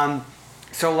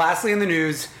 So lastly in the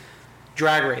news,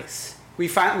 Drag Race.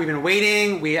 We've been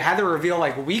waiting. We had the reveal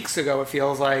like weeks ago, it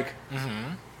feels like.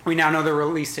 Mm-hmm. We now know the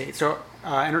release date. So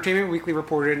Entertainment Weekly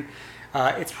reported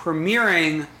it's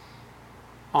premiering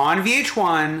on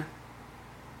VH1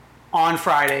 on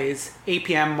Fridays, 8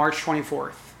 p.m., March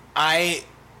 24th.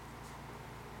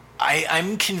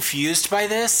 I'm confused by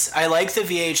this. I like the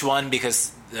VH1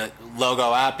 because the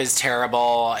logo app is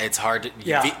terrible. It's hard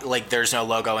to... there's no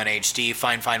logo in HD.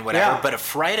 Fine, whatever. Yeah. But a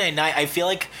Friday night, I feel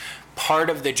like part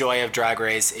of the joy of Drag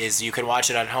Race is you can watch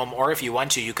it at home, or if you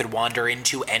want to, you could wander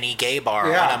into any gay bar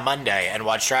on a Monday and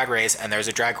watch Drag Race, and there's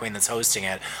a drag queen that's hosting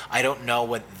it. I don't know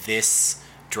what this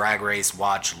Drag Race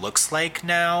watch looks like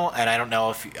now, and I don't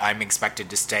know if I'm expected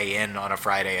to stay in on a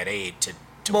Friday at 8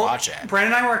 to watch it.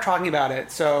 Brandon and I were talking about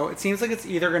it, so it seems like it's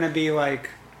either going to be like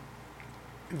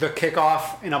the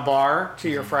kickoff in a bar to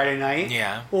your Friday night,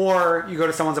 or you go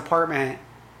to someone's apartment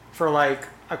for like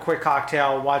a quick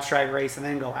cocktail, watch Drag Race, and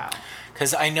then go out.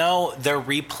 Because I know they're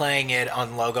replaying it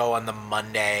on Logo on the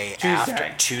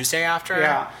Tuesday after.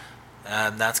 Yeah.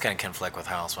 That's going to conflict with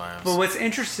Housewives. But what's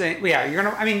interesting, you're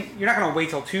not going to wait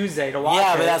till Tuesday to watch it.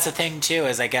 Yeah, but that's the thing too.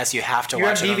 Is I guess you have to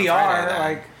watch it on DVR.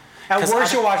 Friday, at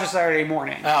worst, you'll watch it Saturday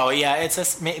morning. Oh yeah,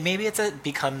 maybe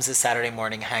becomes a Saturday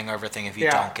morning hangover thing if you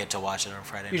don't get to watch it on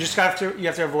Friday. You just have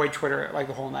to avoid Twitter like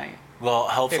the whole night. Well,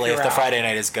 hopefully, if the Friday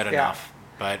night is good enough,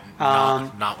 but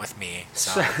not with me.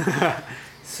 So,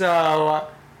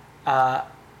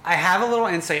 I have a little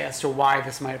insight as to why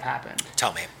this might have happened.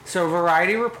 Tell me. So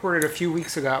Variety reported a few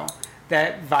weeks ago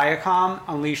that Viacom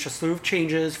unleashed a slew of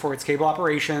changes for its cable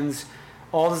operations,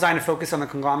 all designed to focus on the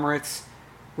conglomerate's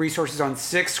resources on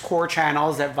 6 core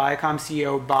channels that Viacom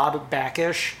CEO Bob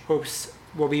Bakish hopes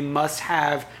will be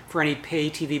must-have for any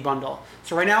pay TV bundle.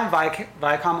 So right now,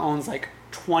 Viacom owns like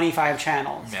 25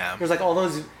 channels. Yeah. There's like all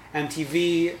those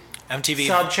MTV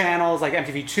sub-channels, like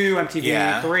MTV2,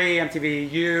 MTV3,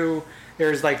 MTVU.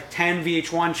 There's like 10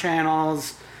 VH1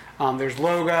 channels. There's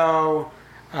Logo.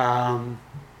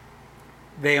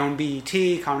 They own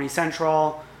BET, Comedy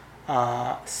Central,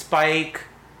 Spike.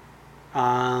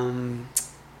 some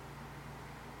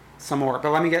more.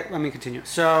 But let me continue.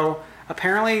 So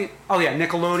apparently,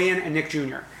 Nickelodeon and Nick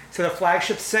Jr. So the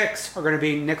flagship 6 are going to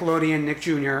be Nickelodeon, Nick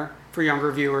Jr. for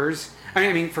younger viewers.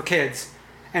 I mean for kids.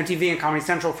 MTV and Comedy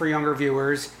Central for younger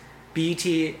viewers. BET,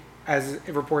 as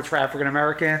it reports, for African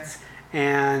Americans.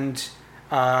 And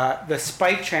the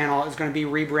Spike channel is going to be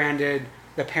rebranded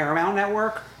the Paramount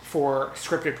Network for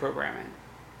scripted programming.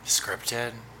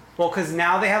 Scripted? Well, because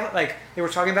now they have, like, they were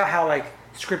talking about how, like,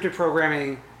 scripted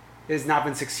programming has not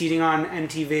been succeeding on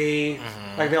MTV.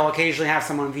 Mm-hmm. Like, they'll occasionally have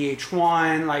someone on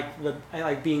VH1,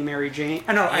 like Being Mary Jane.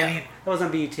 Oh, no, I mean, that was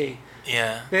on BET.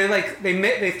 Yeah.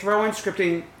 They throw in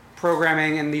scripting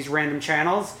programming in these random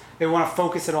channels. They want to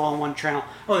focus it all on one channel.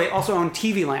 Oh, they also own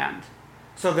TV Land.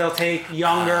 So they'll take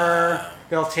Younger,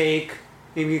 they'll take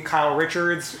maybe Kyle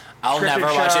Richards. I'll never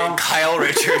watch it. Kyle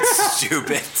Richards,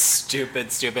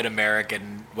 stupid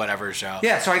American whatever show.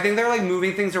 Yeah, so I think they're like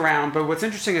moving things around. But what's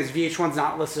interesting is VH1's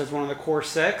not listed as one of the core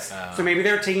 6. So maybe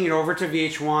they're taking it over to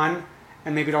VH1,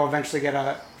 and maybe it'll eventually get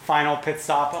a final pit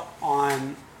stop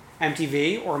on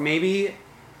MTV, or maybe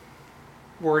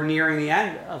we're nearing the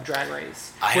end of Drag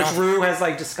Race, which Rue has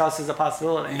like discussed as a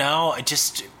possibility. No,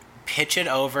 just pitch it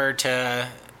over to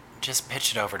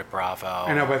Bravo.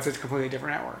 I know, but it's a completely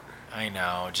different network. I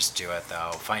know, just do it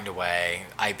though. Find a way.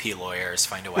 IP lawyers,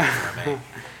 find a way for me.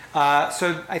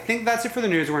 So I think that's it for the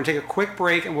news. We're going to take a quick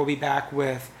break, and we'll be back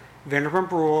with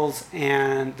Vanderpump Rules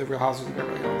and The Real Housewives of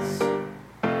Beverly Hills.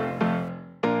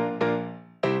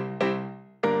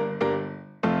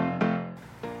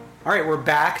 All right, we're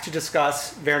back to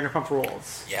discuss Vanderpump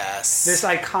Rules. Yes. This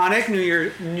iconic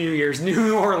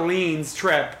New Orleans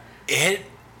trip. It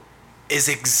is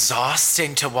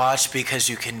exhausting to watch because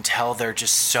you can tell they're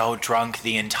just so drunk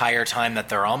the entire time that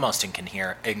they're almost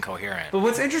incoherent. But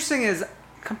what's interesting is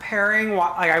comparing,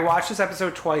 I watched this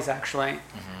episode twice actually,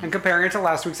 and comparing it to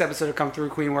last week's episode of Come Through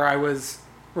Queen, where I was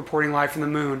reporting live from the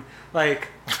moon. Like,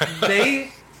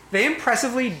 they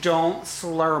impressively don't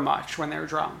slur much when they're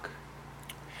drunk.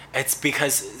 It's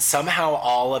because somehow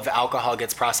all of alcohol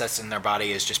gets processed in their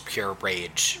body as just pure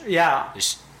rage. Yeah.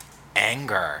 Just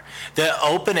anger. The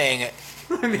opening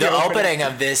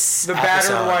of this the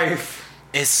battered wife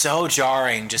is so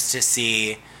jarring, just to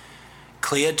see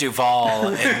Clea Duvall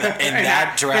in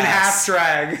that dress. In half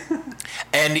drag.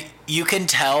 And you can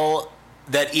tell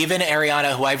that even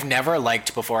Ariana, who I've never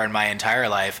liked before in my entire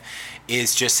life,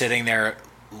 is just sitting there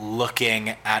looking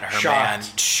at her man,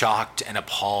 shocked and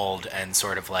appalled, and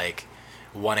sort of like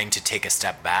wanting to take a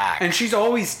step back. And she's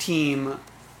always team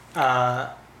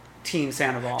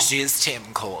Sandoval. She is team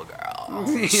cool girl.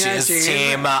 She is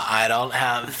team I don't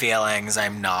have feelings,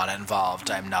 I'm not involved,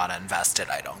 I'm not invested,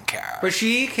 I don't care. But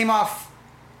she came off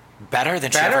better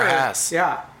than she ever has.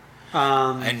 Yeah.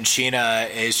 And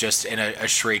Sheena is just in a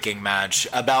shrieking match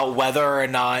about whether or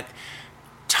not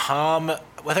Tom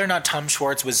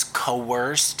Schwartz was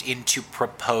coerced into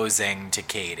proposing to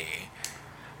Katie.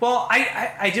 Well,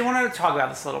 I did want to talk about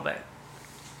this a little bit.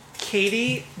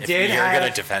 Katie did have... If you're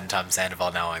going to defend Tom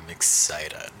Sandoval now, I'm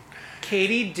excited.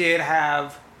 Katie did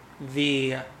have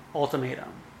the ultimatum.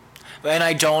 And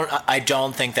I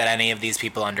don't think that any of these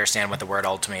people understand what the word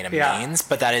ultimatum means,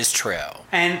 but that is true.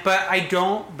 But I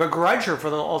don't begrudge her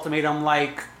for the ultimatum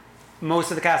like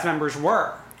most of the cast members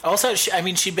were. Also,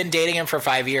 she'd been dating him for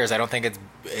 5 years. I don't think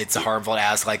it's harmful to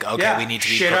ask, like, okay, we need to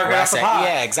be progressive.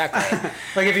 Yeah, exactly.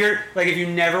 if you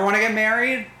never want to get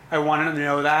married, I want to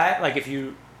know that. Like, if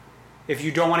you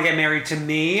don't want to get married to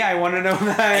me, I want to know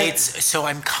that. So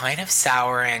I'm kind of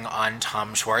souring on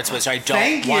Tom Schwartz, which I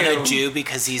don't want to do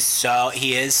because he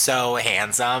is so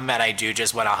handsome, and I do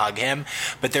just want to hug him.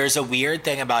 But there's a weird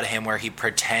thing about him where he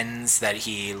pretends that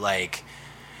he, like,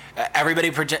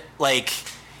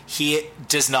 he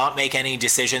does not make any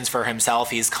decisions for himself.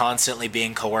 He's constantly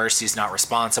being coerced. He's not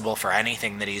responsible for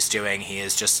anything that he's doing. He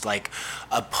is just like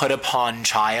a put upon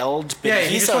child. But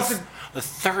he's a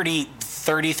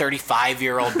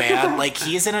 35-year-old man. Like,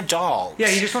 he's an adult. Yeah,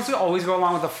 he just wants to always go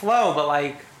along with the flow. But,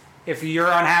 like, if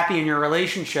you're unhappy in your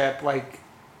relationship, like,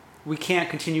 we can't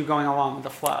continue going along with the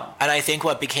flow. And I think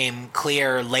what became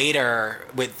clear later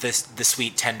with the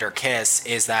sweet, tender kiss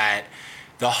is that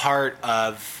the heart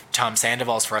of Tom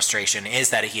Sandoval's frustration is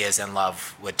that he is in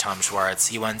love with Tom Schwartz.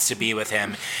 He wants to be with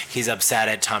him. He's upset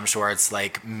at Tom Schwartz,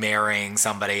 like, marrying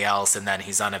somebody else, and then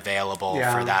he's unavailable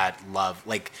for that love,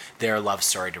 like, their love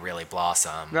story to really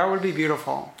blossom. That would be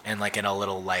beautiful. And, like, in a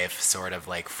little life, sort of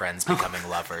like friends becoming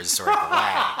lovers sort of way.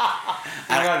 Oh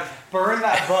my God, burn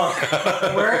that book.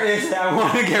 Where is it? I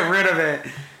want to get rid of it.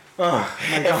 Oh,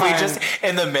 my God. If we just,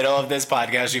 in the middle of this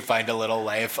podcast, you find a little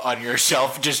life on your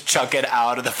shelf, just chuck it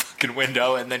out of the fucking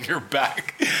window, and then you're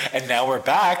back. And now we're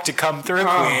back to Come Through,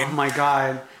 Queen. Oh, my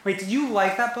God. Wait, did you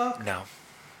like that book? No.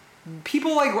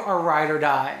 People like are ride or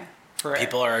die for it.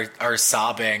 People are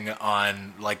sobbing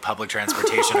on like public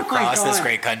transportation across this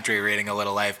great country reading A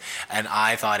Little Life, and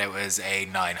I thought it was a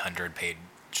 900-page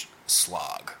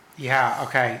slog. Yeah,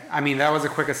 okay. I mean, that was a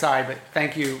quick aside, but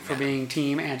thank you for being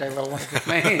team anti-Little Life with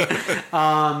me.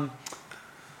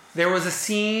 There was a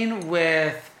scene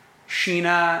with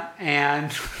Sheena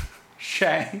and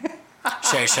Shay.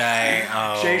 Shay.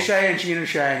 Oh. Shay and Sheena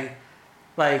Shay.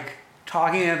 Like,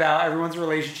 talking about everyone's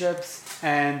relationships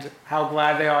and how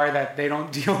glad they are that they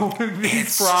don't deal with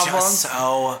these problems. Just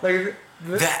so... Like,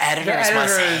 the editors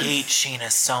must hate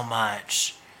Sheena so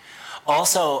much.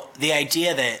 Also, the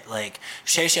idea that, like,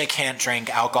 Shay can't drink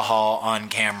alcohol on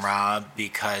camera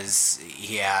because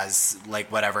he has,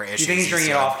 like, whatever issues. You think he's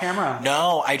drinking it off camera?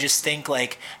 No, I just think,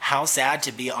 like, how sad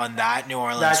to be on that New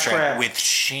Orleans trip with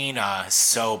Sheena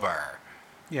sober.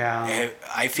 Yeah.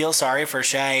 I feel sorry for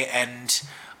Shay, and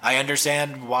I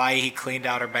understand why he cleaned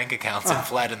out her bank accounts and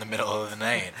fled in the middle of the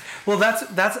night. Well,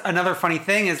 that's another funny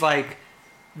thing is, like,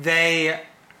 they,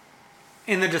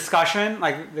 in the discussion,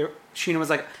 like, Sheena was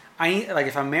like,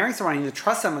 if I'm marrying someone, I need to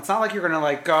trust them. It's not like you're going to,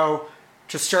 like, go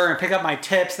to STIR and pick up my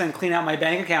tips, then clean out my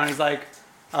bank account. He's like,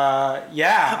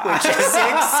 yeah. Which is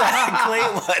exactly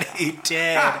what he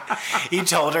did. He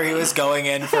told her he was going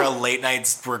in for a late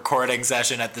night recording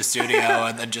session at the studio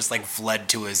and then just, like, fled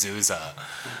to Azusa.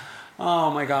 Oh,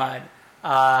 my God.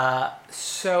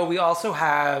 So we also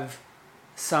have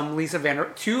two Lisa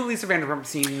Vanderpump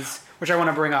scenes, which I want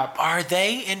to bring up. Are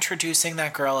they introducing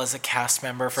that girl as a cast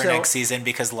member for next season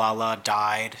because Lala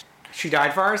died? She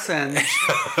died for our sins.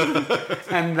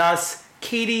 And thus,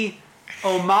 Katie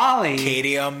O'Malley.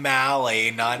 Katie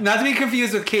O'Malley, not to be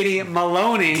confused with Katie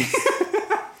Maloney.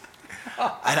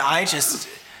 And I just...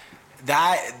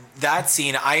 That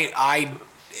scene, I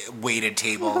waited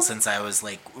tables since I was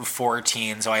like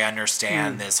 14, so I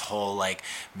understand this whole like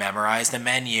memorize the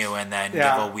menu and then give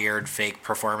a weird fake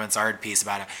performance art piece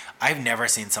about it. I've never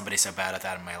seen somebody so bad at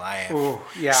that in my life. Ooh,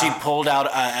 yeah. She pulled out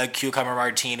a cucumber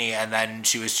martini and then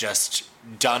she was just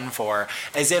done for,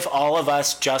 as if all of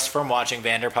us just from watching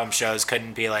Vanderpump shows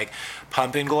couldn't be like,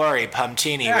 Pump and Glory,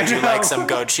 Pumptini, would you like some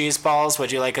goat cheese balls?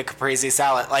 Would you like a caprese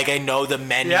salad? Like, I know the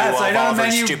menu of all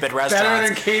those stupid restaurants. Better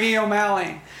than Katie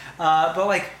O'Malley. But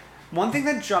like, one thing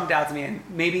that jumped out to me, and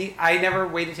maybe I never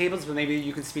waited tables, but maybe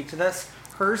you can speak to this.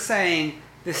 Her saying,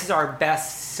 this is our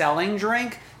best selling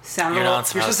drink, sounded you're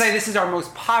supposed to say this is our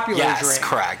most popular drink. Yes,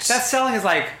 correct. That selling is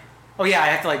like, oh yeah, I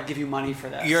have to like give you money for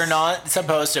this. You're not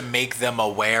supposed to make them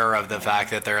aware of the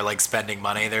fact that they're like spending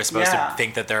money. They're supposed to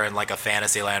think that they're in like a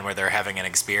fantasy land where they're having an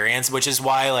experience, which is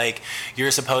why like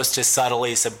you're supposed to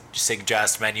subtly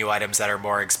suggest menu items that are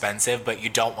more expensive, but you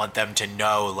don't want them to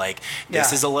know like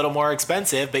this is a little more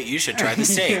expensive, but you should try the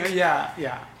steak.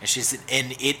 Yeah. And she's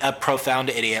a profound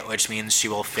idiot, which means she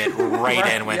will fit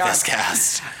right in with this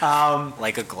cast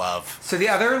like a glove. So the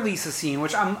other Lisa scene,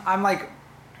 which I'm like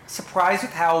surprised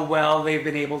with how well they've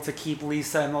been able to keep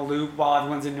Lisa in the loop while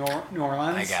everyone's in New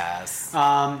Orleans. I guess.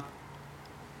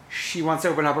 She wants to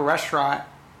open up a restaurant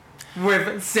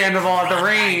with Sandoval at the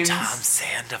Reigns. Tom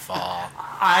Sandoval.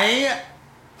 I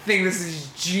think this is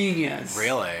genius.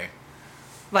 Really?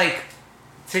 Like,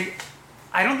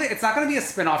 I don't think it's not going to be a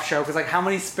spin-off show because like how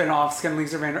many spin-offs can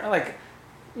Lisa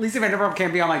Vanderpump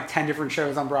can't be on like 10 different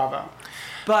shows on Bravo.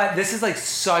 But this is like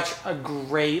such a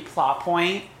great plot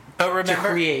point. But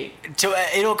remember,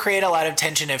 it'll create a lot of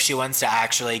tension if she wants to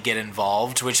actually get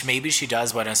involved, which maybe she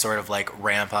does want to sort of like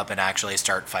ramp up and actually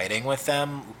start fighting with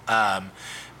them.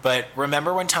 But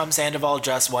remember when Tom Sandoval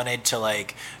just wanted to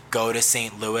like go to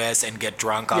St. Louis and get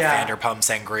drunk off Vanderpump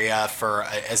Sangria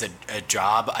as a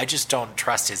job? I just don't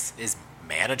trust his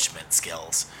management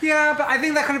skills. Yeah, but I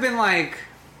think that could have been like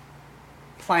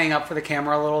playing up for the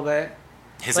camera a little bit.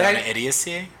 His own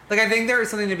idiocy? Like, I think there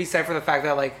is something to be said for the fact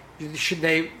that, like,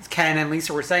 Ken and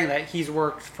Lisa were saying that he's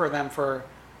worked for them for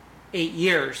 8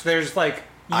 years. There's, like,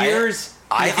 years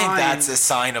I think that's a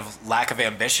sign of lack of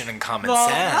ambition and common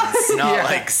sense. Not,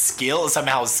 like, skills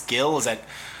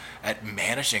at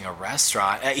managing a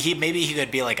restaurant. Maybe he could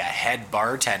be, like, a head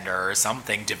bartender or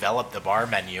something, develop the bar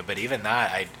menu, but even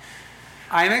that,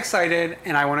 I'm excited,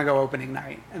 and I want to go opening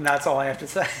night, and that's all I have to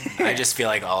say. I just feel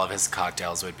like all of his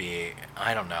cocktails would be,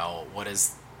 I don't know, what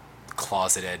is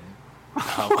closeted,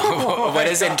 what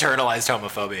is internalized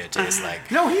homophobia taste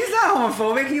like? No, he's not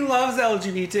homophobic. He loves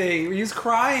LGBT. He was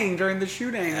crying during the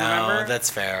shooting, remember? Oh, that's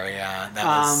fair, yeah. That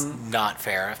was not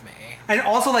fair of me. And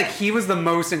also, like, he was the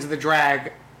most into the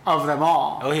drag of them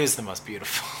all. Oh, he was the most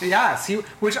beautiful. Yes,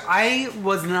 which I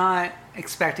was not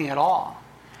expecting at all.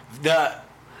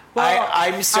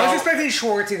 I was expecting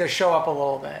Schwartzy to show up a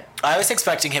little bit. I was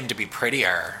expecting him to be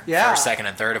prettier for second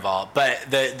and third of all. But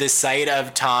the sight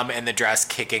of Tom in the dress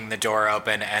kicking the door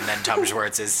open and then Tom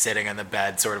Schwartz is sitting on the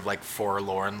bed sort of like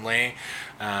forlornly,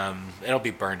 it'll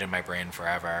be burned in my brain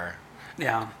forever.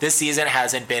 Yeah. This season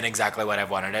hasn't been exactly what I've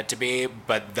wanted it to be,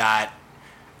 but that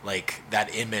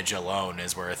image alone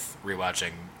is worth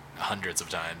rewatching hundreds of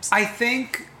times. I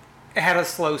think it had a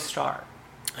slow start.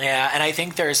 Yeah, and I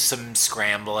think there's some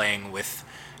scrambling with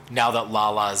now that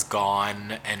Lala's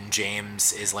gone and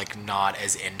James is like not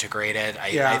as integrated.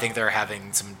 I think they're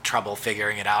having some trouble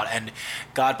figuring it out. And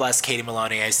God bless Katie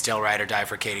Maloney. I still ride or die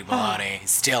for Katie Maloney.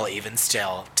 Even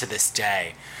still to this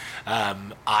day.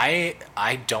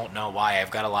 I don't know why.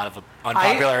 I've got a lot of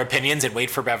unpopular opinions and wait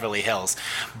for Beverly Hills,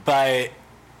 but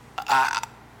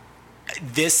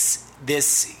this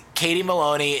Katie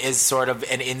Maloney is sort of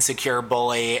an insecure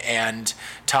bully, and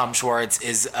Tom Schwartz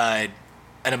is an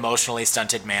emotionally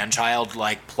stunted man-child.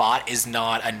 Like, plot is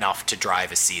not enough to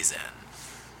drive a season.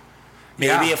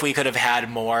 Maybe if we could have had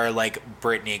more, like,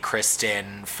 Brittany,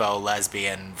 Kristen, faux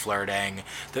lesbian flirting.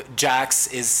 Jax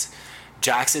is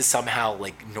somehow,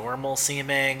 like,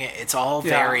 normal-seeming. It's all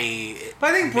very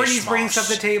But I think Brittany's bringing stuff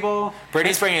to the table.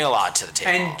 Brittany's bringing a lot to the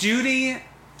table. And Judy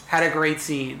had a great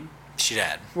scene. She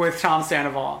did. With Tom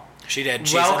Sandoval. She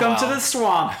did. Welcome to the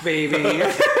swamp, baby.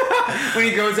 When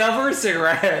he goes out for a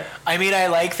cigarette. I mean, I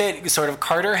like that sort of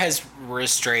Carter has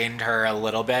restrained her a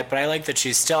little bit, but I like that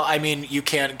she's still, I mean, you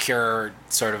can't cure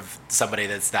sort of somebody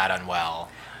that's that unwell.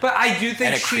 But I do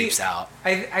think and it creeps out.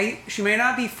 She may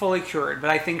not be fully cured, but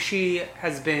I think she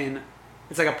has been,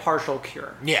 it's like a partial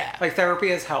cure. Yeah. Like therapy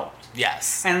has helped.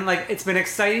 Yes. And like, it's been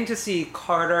exciting to see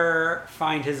Carter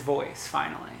find his voice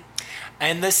finally.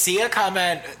 And the Sia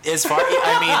comment is far.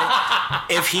 I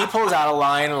mean, if he pulls out a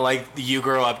line like "You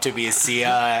grow up to be a Sia,"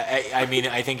 I mean,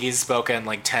 I think he's spoken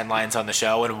like 10 lines on the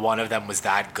show, and one of them was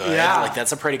that good. Yeah. Like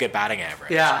that's a pretty good batting average.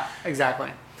 Yeah,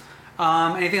 exactly.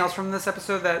 Anything else from this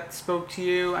episode that spoke to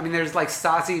you? I mean, there's like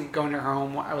Stassi going to her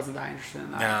home. I wasn't that interested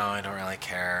in that. No, I don't really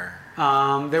care.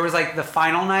 There was like the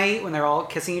final night when they're all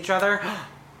kissing each other.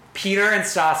 Peter and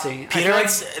Stassi.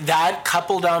 That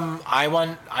coupledom, I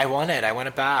want it. I want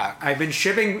it back. I've been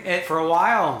shipping it for a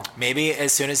while. Maybe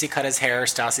as soon as he cut his hair,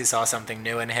 Stassi saw something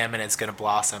new in him, and it's going to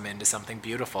blossom into something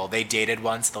beautiful. They dated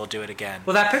once; they'll do it again.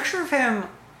 Well, that picture of him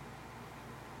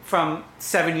from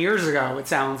 7 years ago, it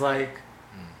sounds like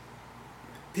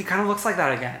he kind of looks like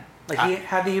that again. Like he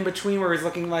had the in between where he's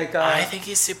looking like. I think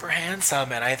he's super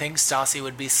handsome, and I think Stassi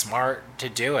would be smart to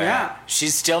do it. Yeah,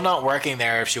 she's still not working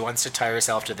there. If she wants to tie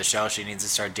herself to the show, she needs to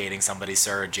start dating somebody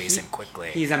adjacent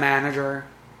quickly. He's a manager.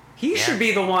 He should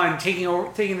be the one taking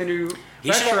the new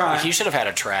restaurant. He should have had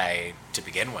a tray to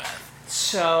begin with.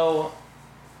 So,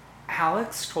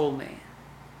 Alex told me,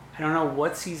 I don't know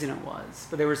what season it was,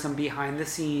 but there was some behind the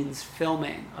scenes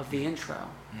filming of the intro.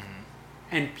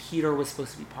 And Peter was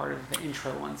supposed to be part of the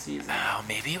intro one season. Oh,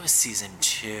 maybe it was season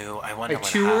 2. I wonder like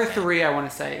what 2 happened. or 3, I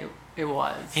want to say it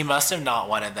was. He must have not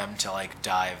wanted them to like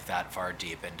dive that far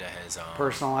deep into his own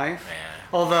personal life. Yeah.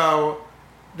 Although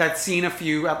that scene a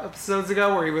few episodes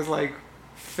ago where he was like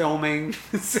filming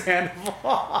Sandoval.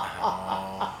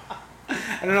 Oh.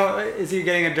 I don't know. Is he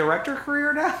getting a director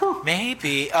career now?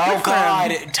 Maybe. Oh,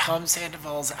 God. Tom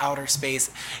Sandoval's Outer Space.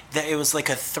 It was like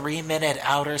a 3-minute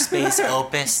Outer Space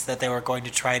opus that they were going to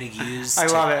try to use. I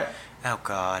love it. Oh,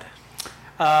 God.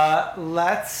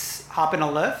 Let's hop in a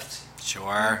Lyft.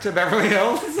 Sure. To Beverly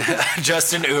Hills.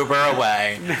 Just an Uber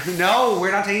away. No,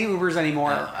 we're not taking Ubers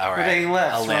anymore. All right. We're taking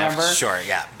Lyfts, remember? Sure,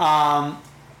 yeah. Oh,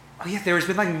 yeah, there's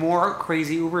been like more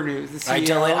crazy Uber news. I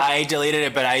deleted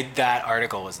it, but that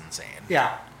article was insane.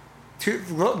 Yeah.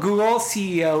 Google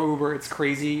CEO Uber. It's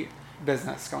crazy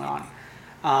business going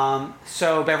on.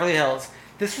 So Beverly Hills.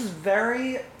 This was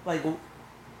very like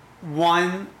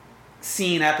one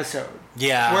scene episode.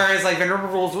 Yeah. Whereas like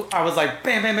Vanderpump Rules, I was like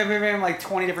bam, bam, bam, bam, bam, like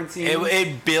 20 different scenes.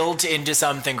 It built into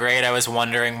something great. I was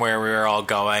wondering where we were all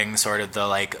going. Sort of the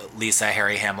like Lisa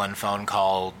Harry Hamlin phone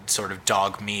call, sort of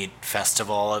dog meat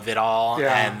festival of it all.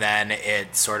 Yeah. And then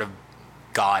it sort of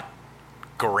got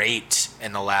great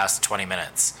in the last 20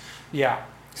 minutes. Yeah.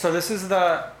 So this is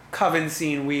the Coven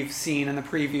scene we've seen in the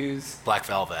previews. Black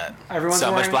Velvet. Everyone's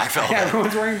much Black Velvet.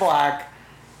 Everyone's wearing black.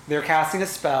 They're casting a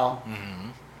spell.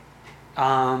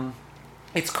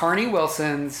 It's Carney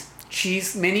Wilson's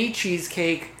mini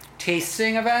cheesecake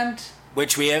tasting event,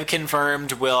 which we have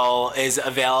confirmed is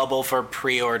available for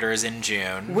pre-orders in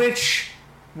June. Which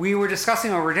we were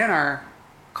discussing over dinner.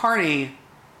 Carney,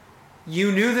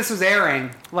 you knew this was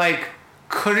airing like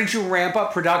couldn't you ramp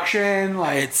up production?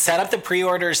 Like, set up the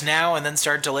pre-orders now and then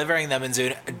start delivering them in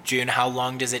June. How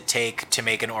long does it take to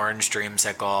make an orange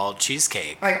dreamsicle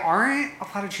cheesecake? Like, aren't a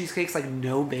lot of cheesecakes like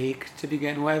no bake to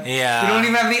begin with? Yeah. You don't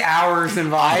even have the hours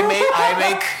involved.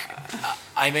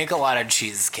 I make a lot of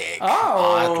cheesecake.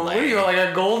 Oh, what are you, like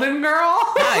a golden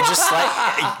girl? Yeah, I just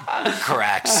like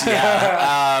correct.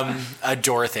 Yeah, a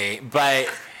Dorothy, but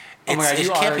it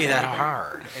can't be that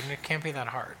hard. And it can't be that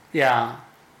hard. Yeah.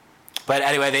 But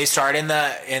anyway, they start in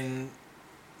the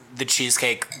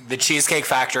cheesecake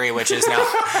factory, which is now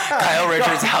Kyle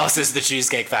Richards' house is the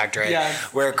cheesecake factory,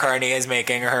 yes. Where Carney is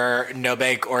making her no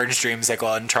bake orange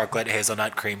dreamsicle and chocolate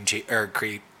hazelnut cream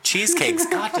cheesecakes.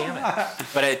 God damn it!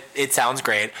 But it sounds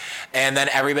great, and then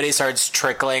everybody starts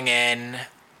trickling in.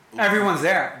 Everyone's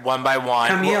there, one by one.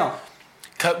 Camille.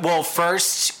 Well,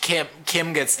 first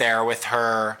Kim gets there with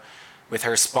her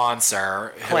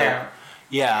sponsor, Claire.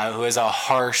 Who is a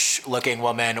harsh-looking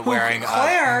woman wearing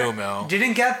Claire a muumuu.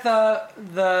 Didn't get the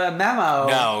memo.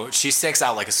 No, she sticks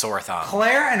out like a sore thumb.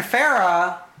 Claire and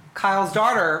Farrah, Kyle's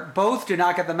daughter, both do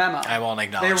not get the memo. I won't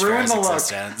acknowledge they ruined Farrah's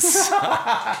the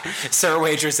existence. Sir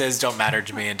waitresses don't matter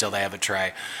to me until they have a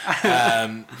tray.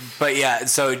 But yeah,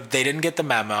 so they didn't get the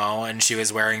memo, and she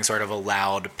was wearing sort of a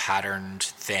loud patterned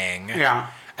thing. Yeah.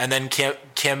 And then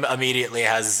Kim immediately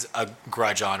has a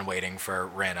grudge on waiting for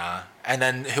Rinna. And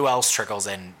then who else trickles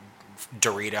in?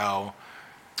 Dorito.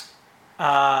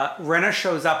 Rinna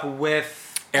shows up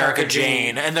with Erika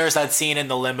Jayne. And there's that scene in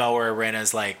the limo where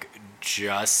Rinna's like,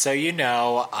 just so you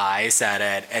know, I said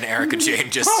it. And Erika Jayne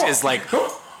just is like,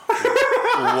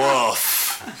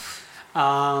 woof.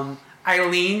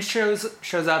 Eileen shows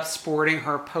up sporting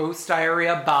her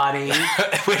post-diarrhea body.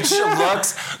 Which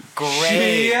looks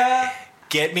great.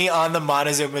 Get me on the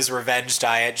Montezuma's revenge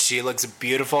diet. She looks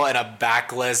beautiful in a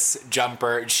backless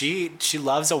jumper. She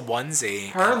loves a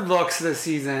onesie. Her looks this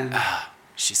season.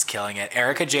 She's killing it.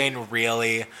 Erika Jayne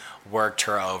really worked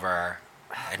her over.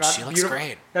 And she looks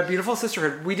great. That beautiful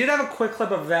sisterhood. We did have a quick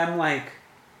clip of them, like,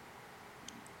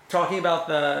 talking about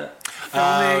the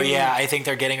filming. Oh, yeah. I think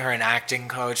they're getting her an acting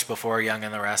coach before Young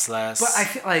and the Restless. But I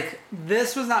feel like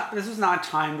this was not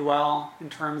timed well in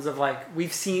terms of, like,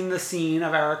 we've seen the scene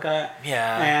of Erika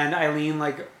and Eileen,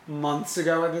 like, months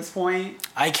ago at this point.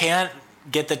 I can't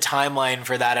get the timeline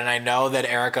for that, and I know that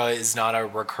Erika is not a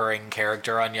recurring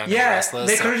character on Young and the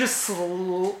Restless. They could have just,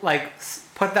 like,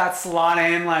 put that slot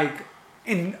in, like,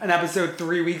 in an episode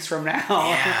 3 weeks from now.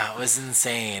 Yeah, it was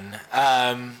insane.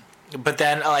 But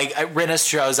then, like, Rinna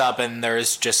shows up, and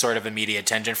there's just sort of immediate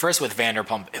tension. First with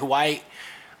Vanderpump, who I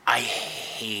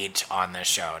hate on this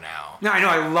show now. No, I know.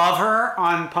 I love her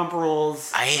on Pump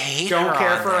Rules. I hate Don't her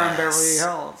care on for her in this.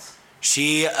 Beverly Hills.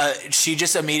 She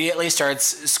just immediately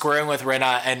starts screwing with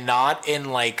Rinna, and not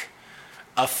in, like,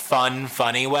 a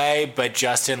funny way, but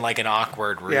just in, like, an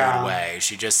awkward, rude way.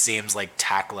 She just seems, like,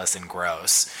 tactless and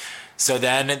gross. So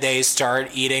then they start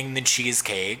eating the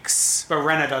cheesecakes. But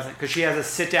Rinna doesn't, because she has to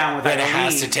sit down with Eileen. Rinna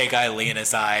has to take Eileen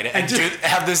aside and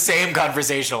have the same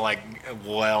conversation, like,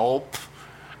 welp,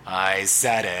 I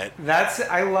said it.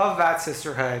 I love that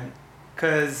sisterhood,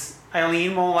 because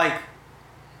Eileen won't, like,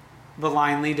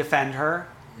 blindly defend her.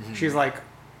 Mm-hmm. She's like,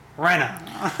 Rinna.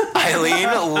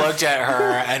 Eileen looked at her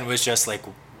and was just like,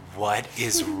 what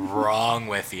is wrong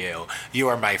with you? You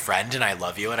are my friend and I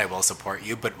love you and I will support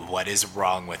you, but what is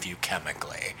wrong with you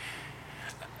chemically?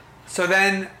 So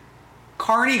then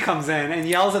Carney comes in and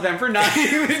yells at them for not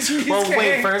eating the cheesecake. Well,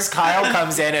 wait, first Kyle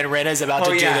comes in and Rinna's about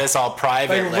to do this all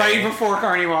privately. Like right before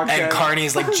Carney walks in. And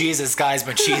Carney's like, Jesus, guys,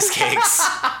 my cheesecakes.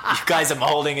 You guys, I'm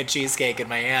holding a cheesecake in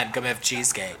my hand. Come have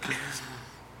cheesecake.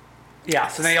 Yeah,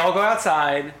 so they all go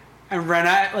outside and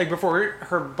Rinna, like before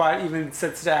her butt even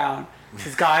sits down,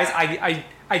 says, guys, I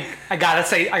gotta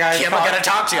say, Kim, I gotta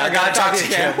talk to you. I gotta talk to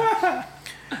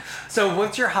you. So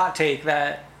what's your hot take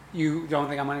that you don't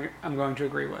think I'm going to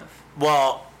agree with?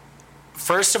 Well,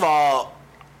 first of all,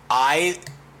 I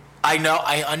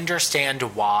understand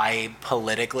why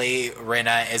politically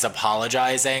Rinna is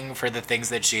apologizing for the things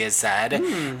that she has said.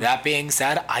 That being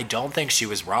said, I don't think she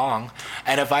was wrong.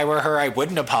 And if I were her, I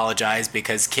wouldn't apologize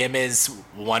because Kim is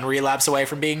one relapse away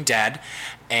from being dead.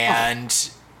 And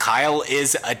Kyle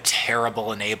is a terrible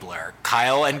enabler.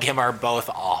 Kyle and Kim are both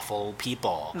awful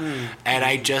people. And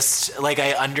I just, like,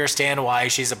 I understand why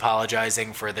she's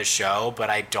apologizing for the show, but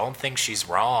I don't think she's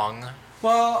wrong.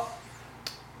 Well,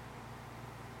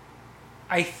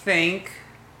 I think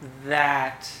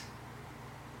that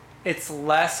it's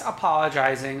less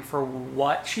apologizing for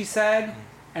what she said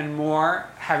and more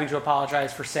having to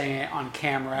apologize for saying it on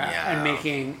camera and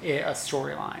making it a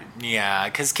storyline. Yeah,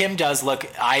 because Kim does look...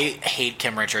 I hate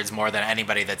Kim Richards more than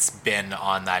anybody that's been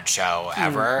on that show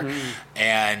ever. Mm-hmm.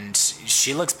 And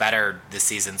she looks better this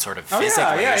season sort of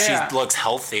physically. She looks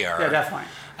healthier. Yeah,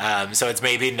 definitely. So it's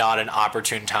maybe not an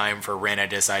opportune time for Rinna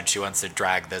to decide she wants to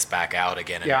drag this back out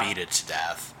again and beat it to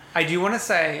death. I do want to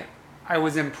say I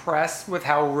was impressed with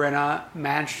how Rinna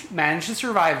managed to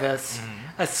survive this,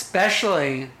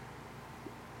 especially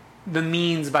the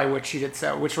means by which she did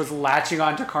so, which was latching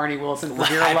on to Carney Wilson for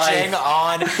dear life. Latching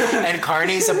on, and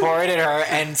Carney supported her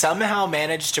and somehow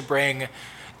managed to bring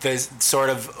the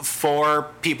sort of 4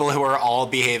 people who are all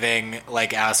behaving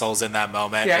like assholes in that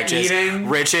moment, which Eden, is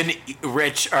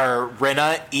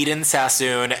Rinna, Eden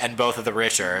Sassoon, and both of the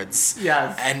Richards.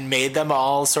 Yes. And made them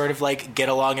all sort of like get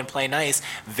along and play nice.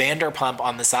 Vanderpump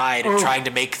on the side trying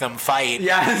to make them fight.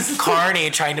 Yes. Carney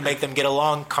trying to make them get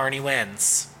along. Carney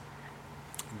wins.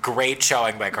 Great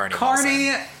showing by Carney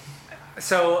Wilson.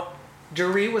 So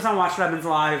Dorit was on Watch What Happens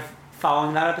Live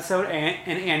following that episode,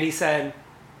 and Andy said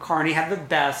Carney had the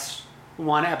best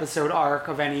 1-episode arc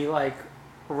of any like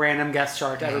random guest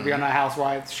star to ever be on a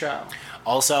Housewives show.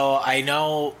 Also, I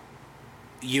know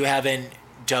you haven't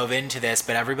dove into this,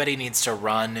 but everybody needs to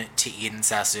run to Eden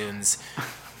Sassoon's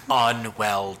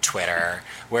unwell Twitter,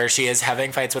 where she is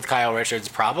having fights with Kyle Richards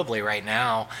probably right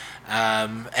now,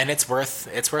 and it's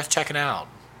worth checking out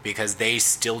because they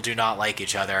still do not like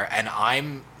each other, and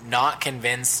I'm not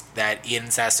convinced that Eden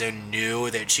Sassoon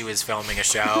knew that she was filming a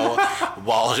show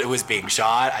while it was being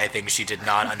shot. I think she did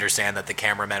not understand that the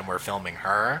cameramen were filming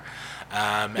her.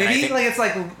 Maybe like it's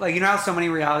like you know how so many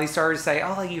reality stars say,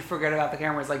 "Oh, like you forget about the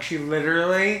cameras." Like she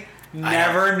literally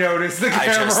never noticed the camera.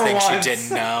 I just think once. she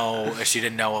didn't know. She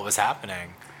didn't know what was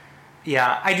happening.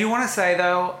 Yeah, I do want to say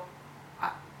though,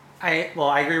 I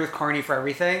agree with Carney for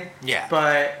everything. Yeah,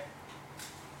 but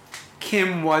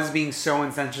Kim was being so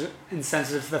insensitive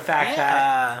to the fact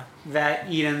that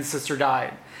Eden's sister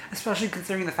died, especially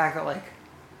considering the fact that like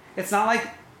it's not like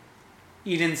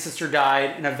Eden's sister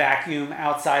died in a vacuum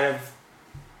outside of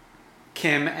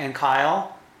Kim and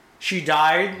Kyle. She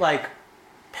died like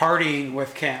partying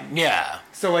with Kim. Yeah.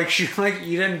 So like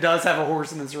Eden does have a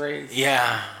horse in this race.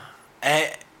 Yeah.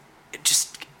 Kim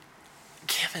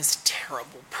is a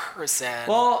terrible person.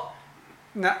 Well,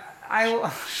 no.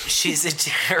 She's a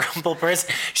terrible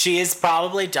person. She has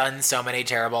probably done so many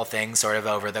terrible things sort of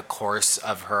over the course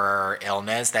of her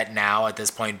illness that now at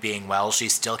this point being well, she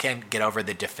still can't get over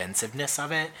the defensiveness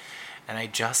of it. And I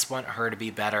just want her to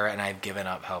be better, and I've given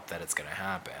up hope that it's going to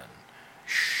happen.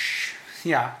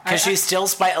 Yeah. Because she's still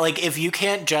like, if you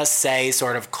can't just say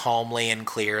sort of calmly and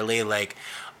clearly, like,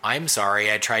 I'm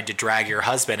sorry I tried to drag your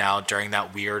husband out during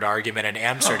that weird argument in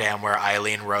Amsterdam where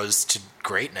Eileen rose to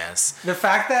greatness. The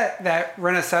fact that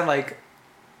Rinna said, like,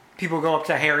 people go up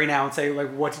to Harry now and say, like,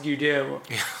 what did you do?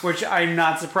 Which I'm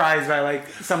not surprised by, like,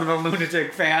 some of the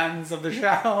lunatic fans of the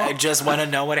show. I just want to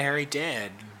know what Harry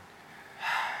did.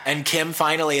 And Kim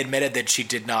finally admitted that she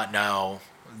did not know.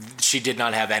 She did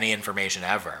not have any information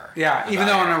ever. Yeah, even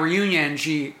though on a reunion,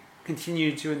 she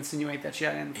continued to insinuate that she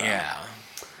had info. Yeah.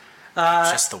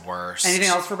 Just the worst. Anything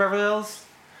else for Beverly Hills?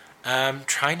 I'm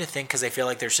trying to think because I feel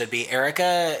like there should be.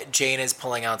 Erica Jane is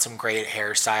pulling out some great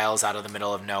hairstyles out of the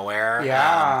middle of nowhere.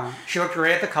 Yeah. She looked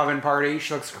great at the Coven party.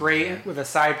 She looks great with a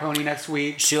side pony next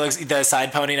week. She looks the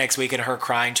side pony next week and her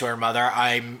crying to her mother.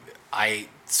 I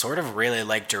sort of really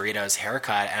like Dorito's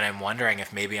haircut, and I'm wondering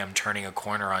if maybe I'm turning a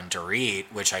corner on Dorit,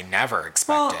 which I never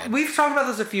expected. Well, we've talked about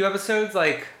this a few episodes.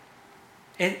 Like,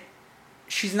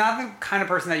 she's not the kind of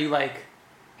person that you, like,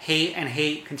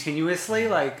 hate continuously.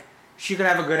 Like, she could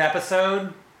have a good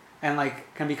episode and,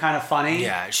 like, can be kind of funny.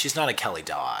 Yeah, she's not a Kelly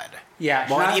Dodd. Yeah.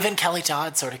 Well, even Kelly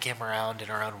Dodd sort of came around in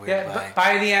her own weird way. But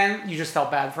by the end, you just felt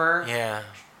bad for her. Yeah.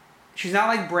 She's not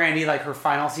like Brandy, like her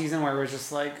final season where it was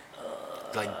just like...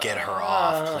 Like, get her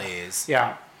off, please.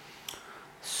 Yeah.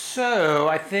 So,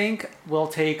 I think we'll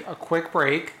take a quick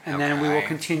break, and then we will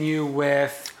continue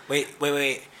with... Wait.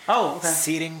 Oh, okay.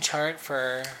 Seating chart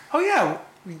for... Oh, yeah.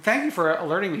 Thank you for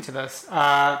alerting me to this.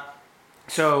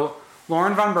 So,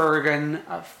 Lauren Von Bergen,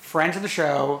 a friend of the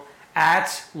show,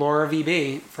 at Laura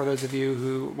VB, for those of you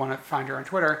who want to find her on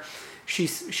Twitter, she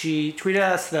tweeted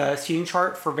us the seating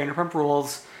chart for Vanderpump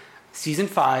Rules Season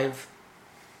 5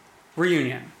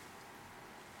 Reunion,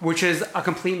 which is a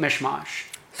complete mishmash.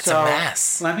 It's a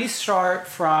mess. Let me start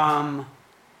from...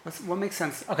 What makes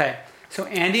sense? Okay, so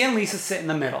Andy and Lisa sit in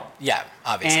the middle. Yeah,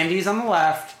 obviously. Andy's on the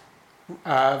left,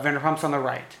 Vanderpump's on the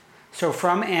right. So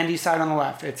from Andy's side on the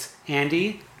left, it's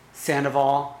Andy,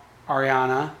 Sandoval,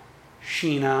 Ariana,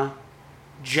 Sheena,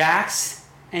 Jax,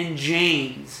 and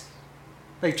James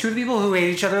like two of the people who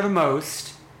hate each other the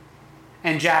most,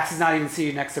 and Jax is not even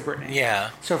seated next to Brittany. Yeah.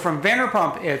 So from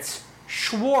Vanderpump, it's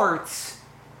Schwartz,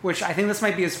 which I think this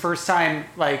might be his first time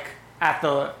like at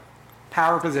the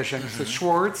power position. So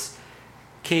Schwartz,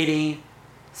 Katie,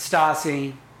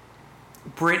 Stassi,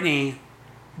 Brittany,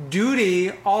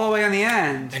 Doody, all the way on the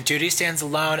end. And Doody stands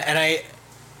alone. And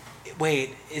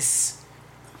is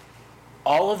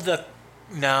all of the...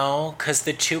 No, because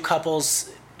the two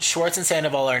couples... Schwartz and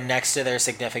Sandoval are next to their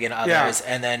significant others,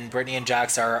 and then Brittany and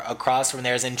Jax are across from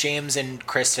theirs, and James and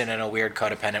Kristen, in a weird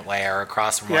codependent way, are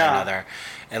across from one another.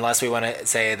 Unless we want to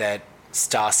say that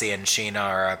Stassi and Sheena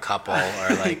are a couple,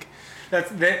 or like...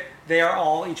 They are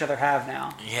all each other have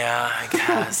now. Yeah, I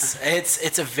guess.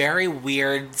 It's a very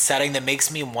weird setting that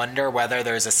makes me wonder whether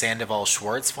there's a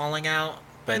Sandoval-Schwartz falling out,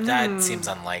 but that seems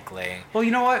unlikely. Well,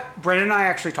 you know what? Brendan and I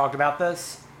actually talked about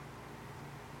this.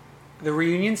 The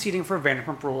reunion seating for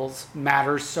Vanderpump Rules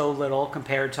matters so little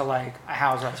compared to like a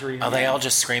Housewives reunion. Oh, they all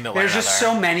just scream at one another. There's just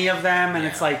so many of them, and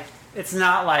it's like it's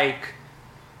not like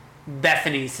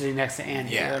Bethany sitting next to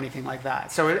Andy or anything like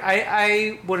that. So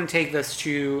I wouldn't take this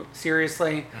too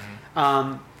seriously.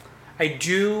 I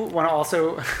do want to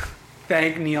also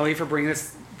thank Neely for bringing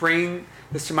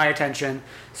this to my attention.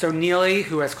 So Neely,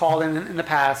 who has called in the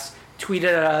past, tweeted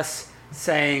at us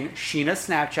saying Sheena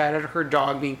Snapchatted her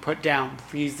dog being put down.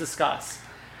 Please discuss.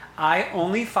 I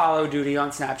only follow Doody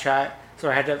on Snapchat,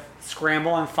 so I had to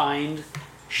scramble and find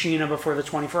Sheena before the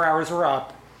 24 hours were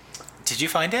up. Did you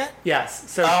find it?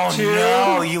 Yes. So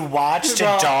no, you watched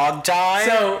a dog die?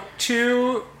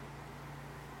 So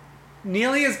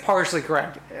Neely is partially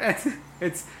correct.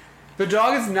 It's the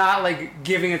dog is not like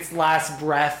giving its last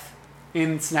breath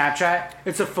in Snapchat.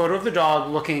 It's a photo of the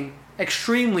dog looking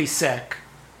extremely sick.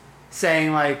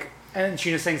 Saying like, and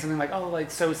Sheena's saying something like, oh,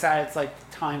 like so sad, it's like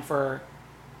time for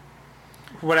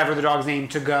whatever the dog's name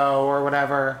to go or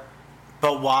whatever.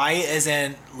 But why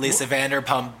isn't Lisa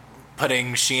Vanderpump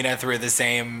putting Sheena through the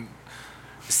same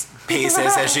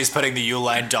paces as she's putting the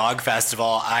Uline Dog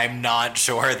Festival? I'm not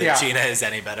sure that Sheena is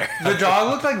any better. The dog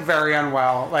looked like very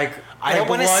unwell. Like I don't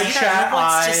want to see that. Who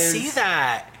wants to see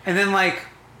that? And then like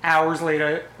hours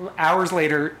later,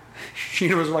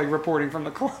 Sheena was like reporting from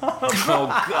the club.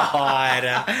 Oh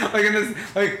God! Like in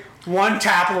this, like one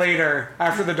tap later,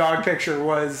 after the dog picture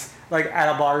was like at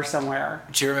a bar somewhere.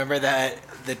 Do you remember that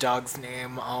the dog's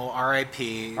name? Oh,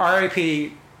 R.I.P.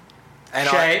 R.I.P.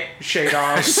 Shay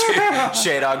Dog.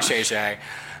 Shay Dog. Shay.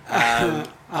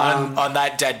 On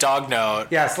that dead dog note.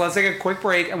 Yes, let's take a quick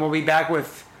break, and we'll be back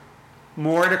with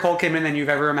more Nicole Kidman than you've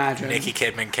ever imagined. Nikki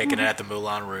Kidman kicking it at the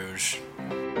Moulin Rouge.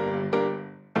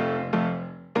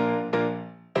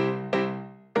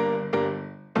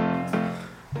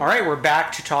 All right, we're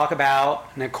back to talk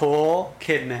about Nicole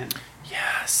Kidman.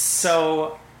 Yes.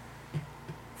 So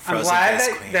I'm glad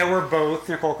that we're both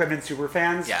Nicole Kidman super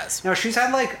fans. Yes. Now, she's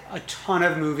had like a ton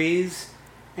of movies,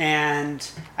 and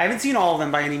I haven't seen all of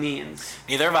them by any means.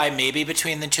 Neither have I. Maybe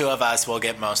between the two of us, we'll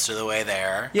get most of the way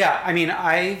there. Yeah, I mean,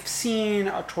 I've seen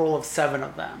a total of 7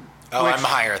 of them. Oh, I'm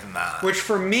higher than that. Which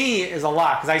for me is a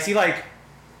lot, because I see like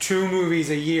 2 movies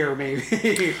a year,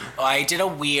 maybe. I did a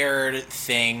weird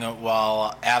thing the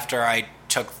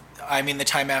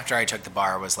time after I took the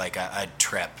bar was like a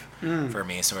trip for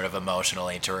me, sort of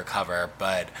emotionally, to recover.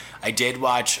 But I did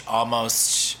watch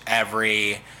almost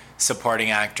every supporting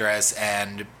actress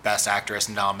and best actress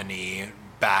nominee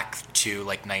back to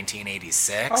like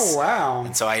 1986. Oh, wow.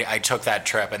 And so I took that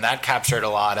trip, and that captured a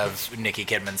lot of Nikki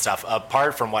Kidman stuff,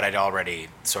 apart from what I'd already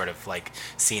sort of like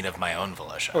seen of my own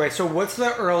volition. Okay, so what's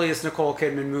the earliest Nicole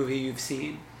Kidman movie you've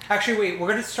seen? Actually, wait, we're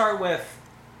going to start with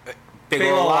Big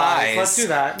Little Lies. Let's do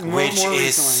that. Which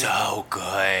is so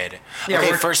good. Yeah,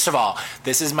 okay, first of all,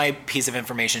 this is my piece of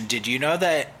information. Did you know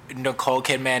that Nicole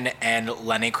Kidman and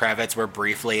Lenny Kravitz were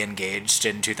briefly engaged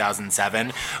in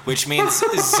 2007? Which means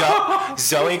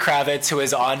Zoe Kravitz, who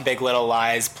is on Big Little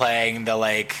Lies playing the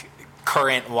like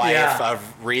current wife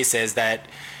of Reese's, that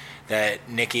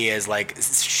Nikki is like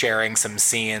sharing some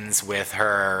scenes with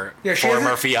her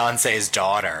former fiance's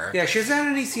daughter. Yeah, she hasn't had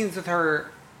any scenes with her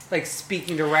like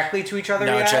speaking directly to each other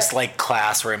yet? No, just like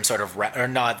classroom sort of, or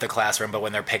not the classroom, but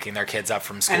when they're picking their kids up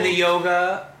from school. And the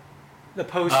yoga, the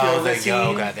post-yoga scene.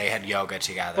 Yoga, they had yoga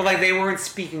together. But like they weren't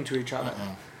speaking to each other.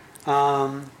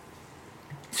 So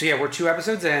yeah, we're 2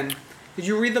 episodes in. Did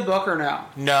you read the book or no?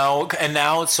 No, and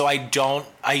now, so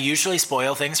I usually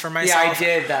spoil things for myself. Yeah, I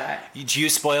did that. You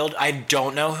spoiled, I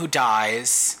don't know who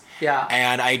dies. Yeah.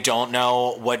 And I don't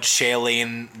know what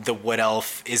Shailene the Wood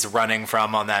Elf is running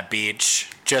from on that beach,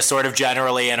 just sort of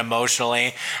generally and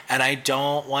emotionally, and I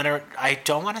don't want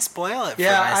to spoil it for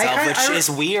myself, which is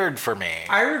weird for me.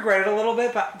 I regret it a little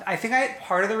bit, but I think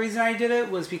part of the reason I did it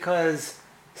was because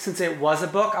since it was a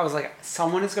book, I was like,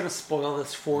 someone is going to spoil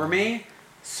this for me,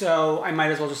 so I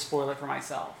might as well just spoil it for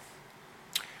myself.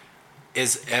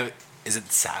 Is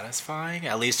it satisfying?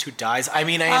 At least who dies? I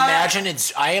mean, I imagine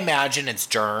it's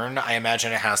Dern. I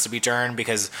imagine it has to be Dern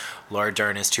because Laura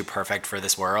Dern is too perfect for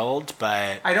this world.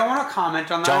 But I don't want to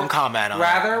comment on that. Don't comment on it.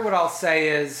 Rather, what I'll say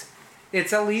is,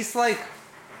 it's at least like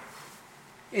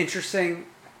interesting.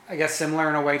 I guess similar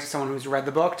in a way to someone who's read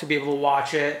the book to be able to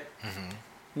watch it,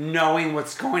 knowing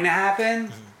what's going to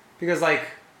happen, because like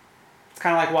it's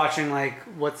kind of like watching like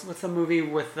what's the movie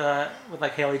with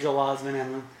like Haley Joel Osment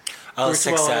and.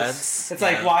 Sixth Sense. It's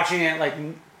like watching it, like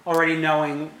already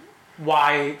knowing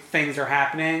why things are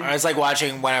happening. It's like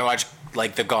when I watched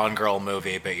like the Gone Girl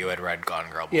movie, but you had read Gone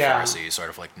Girl before, so you sort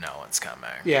of like know what's coming.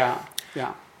 Yeah.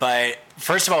 But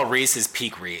first of all, Reese is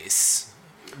peak Reese.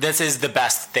 This is the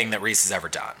best thing that Reese has ever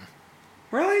done.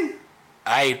 Really?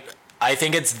 I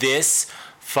think it's this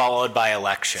followed by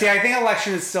Election. See, I think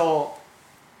Election is still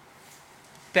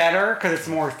better because it's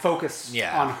more focused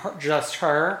on her, just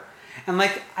her. And,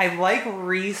 like, I like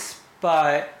Reese,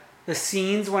 but the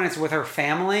scenes when it's with her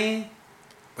family...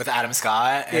 With Adam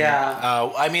Scott?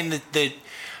 I mean, the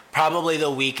probably the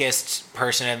weakest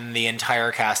person in the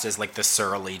entire cast is, like, the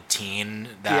surly teen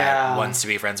that wants to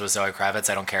be friends with Zoe Kravitz.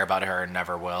 I don't care about her and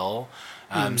never will.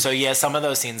 So, yeah, some of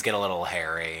those scenes get a little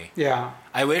hairy. Yeah.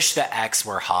 I wish the ex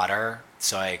were hotter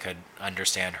so I could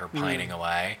understand her pining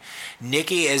away.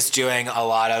 Nikki is doing a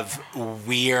lot of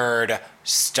weird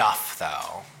stuff,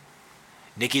 though.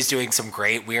 Nikki's doing some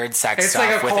great weird sex stuff.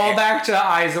 It's like a callback to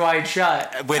Eyes Wide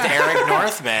Shut. With Eric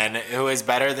Northman, who is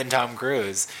better than Tom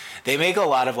Cruise. They make a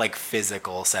lot of like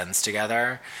physical sense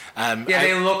together.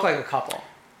 They look like a couple.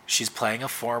 She's playing a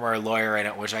former lawyer in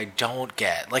it, which I don't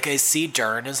get. Like, I see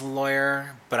Dern as a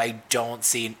lawyer, but I don't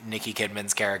see Nicki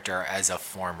Kidman's character as a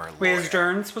former lawyer. Wait, is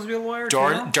Dern supposed to be a lawyer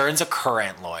Dern's a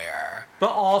current lawyer. But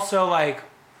also, like,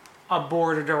 a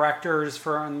board of directors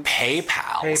for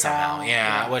PayPal somehow,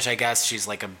 yeah, which I guess she's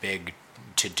like a big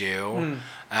to do.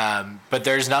 But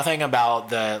there's nothing about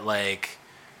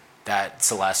that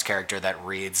Celeste character that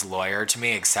reads lawyer to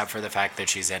me, except for the fact that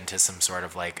she's into some sort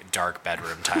of like dark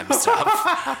bedroom time stuff.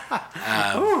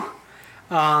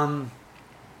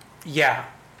 Yeah,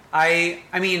 I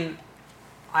mean,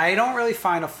 I don't really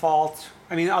find a fault.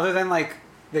 I mean, other than like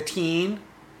the teen.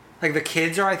 Like, the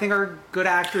kids I think are good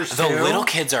actors, too. The little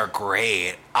kids are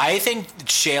great. I think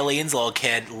Shailene's little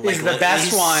kid... is the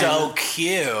best one. He's so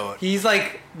cute. He's,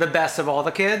 like, the best of all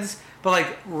the kids. But,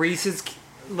 like, Reese's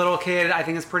little kid, I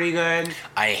think, is pretty good.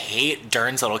 I hate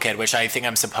Dern's little kid, which I think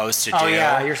I'm supposed to do. Oh,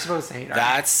 yeah, you're supposed to hate her.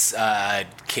 That's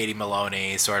Katie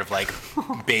Maloney, sort of, like,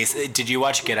 base... Did you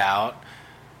watch Get Out?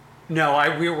 No,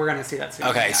 we're going to see that soon.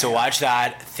 Okay, watch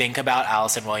that. Think about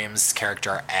Allison Williams'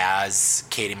 character as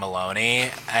Katie Maloney,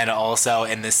 and also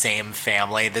in the same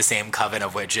family, the same coven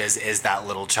of witches is that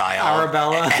little child.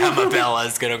 Arabella. Amabella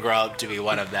is going to grow up to be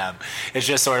one of them. It's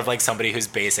just sort of like somebody whose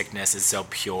basicness is so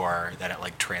pure that it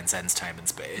like transcends time and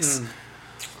space.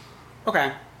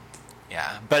 Okay.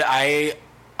 Yeah, but I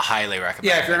highly recommend it.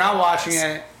 Yeah, if you're not watching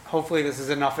it, hopefully this is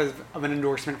enough of an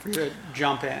endorsement for you to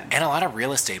jump in. And a lot of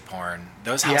real estate porn.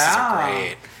 Those houses are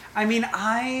great. I mean,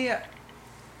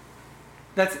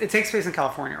 it takes place in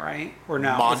California, right? Or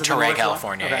no? Monterey,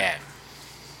 California, okay.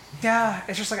 Yeah,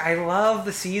 it's just like, I love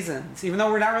the seasons, even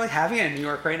though we're not really having it in New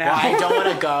York right now. Well, I don't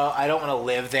want to go. I don't want to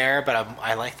live there, but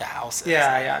I like the houses.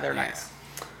 Yeah, they're nice.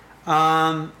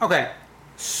 Okay,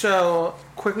 so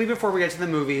quickly before we get to the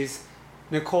movies,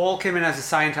 Nicole Kidman as a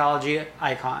Scientology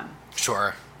icon.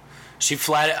 Sure. She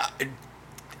fled.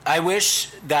 I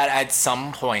wish that at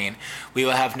some point we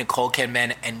will have Nicole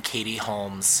Kidman and Katie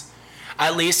Holmes.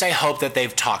 At least I hope that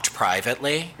they've talked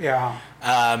privately. Yeah.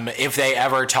 If they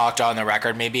ever talked on the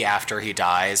record, maybe after he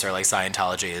dies or like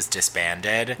Scientology is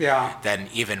disbanded. Yeah. Then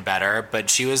even better. But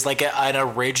she was like an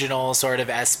original sort of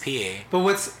SP. But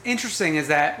what's interesting is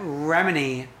that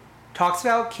Remini talks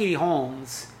about Katie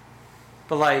Holmes,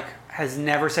 but like has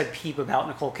never said peep about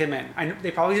Nicole Kidman.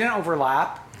 They probably didn't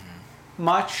overlap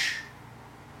much.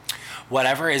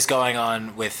 Whatever is going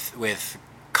on with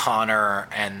Connor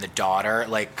and the daughter,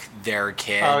 like their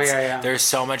kids. Oh, yeah. There's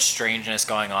so much strangeness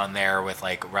going on there with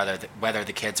like whether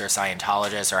the kids are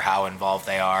Scientologists or how involved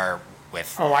they are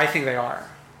with. Oh, I think they are.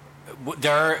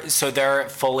 They're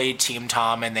fully Team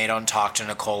Tom and they don't talk to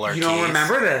Nicole or Keith. You don't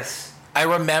remember this? I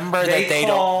remember that they don't. They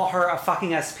call her a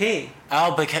fucking SP.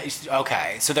 Oh, because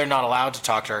okay, so they're not allowed to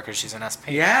talk to her because she's an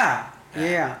SP. Yeah.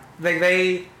 Like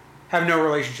they have no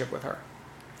relationship with her.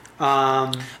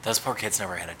 Those poor kids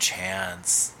never had a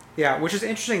chance. Yeah, which is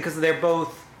interesting because they're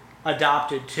both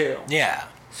adopted too. Yeah.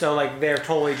 So like they're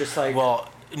totally just like. Well,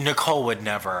 Nicole would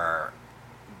never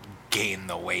gain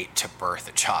the weight to birth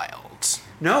a child.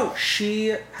 No,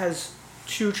 she has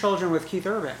 2 children with Keith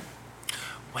Urban.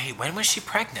 Wait, when was she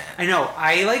pregnant? I know.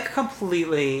 I like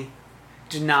completely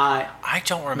did not. I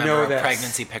don't remember a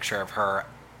pregnancy picture of her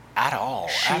at all,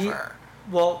 ever.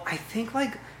 Well, I think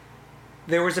like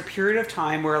there was a period of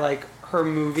time where like her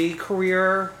movie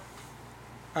career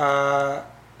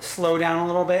slowed down a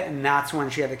little bit, and that's when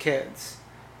she had the kids.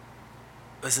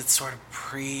 Was it sort of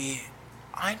pre?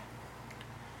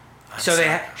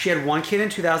 She had 1 kid in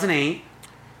 2008.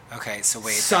 Okay, so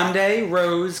wait. Sunday,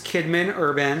 Rose, Kidman,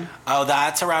 Urban. Oh,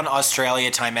 that's around Australia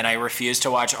time, and I refuse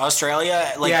to watch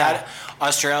Australia. That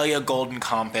Australia Golden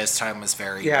Compass time was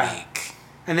very weak.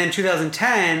 And then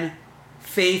 2010,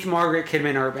 Faith, Margaret,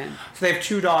 Kidman, Urban. So they have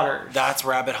 2 daughters. That's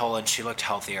Rabbit Hole, and she looked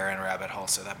healthier in Rabbit Hole,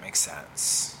 so that makes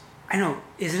sense. I know.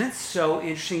 Isn't it so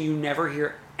interesting? You never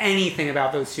hear anything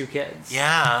about those 2 kids.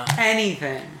 Yeah.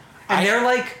 Anything. And they're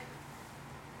like...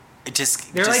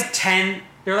 They're like 10...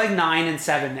 They're like 9 and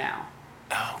 7 now.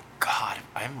 Oh, God.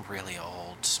 I'm really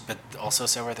old. But also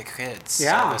so are the kids.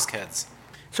 Yeah. So are those kids.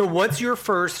 So what's your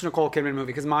first Nicole Kidman movie?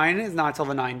 Because mine is not till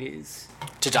the 90s.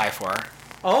 To Die For.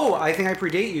 Oh, I think I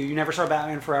predate you. You never saw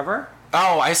Batman Forever?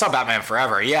 Oh, I saw Batman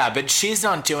Forever, yeah. But she's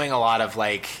not doing a lot of,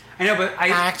 like... I know, but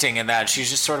acting in that.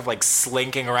 She's just sort of like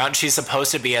slinking around. She's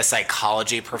supposed to be a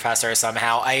psychology professor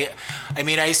somehow. I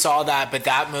mean, I saw that, but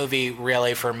that movie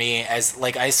really for me, as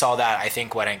like I saw that I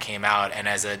think when it came out, and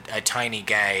as a tiny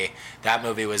gay, that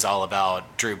movie was all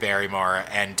about Drew Barrymore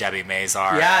and Debbie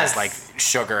Mazar as like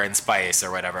sugar and spice or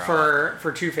whatever.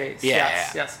 For Two-Face.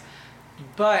 Yes.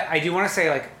 But I do want to say,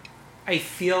 like, I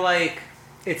feel like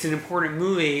it's an important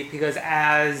movie because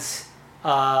as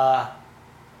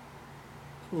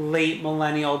late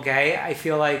millennial gay, I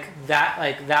feel like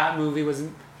that movie was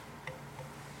an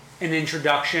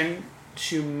introduction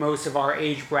to most of our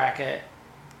age bracket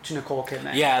to Nicole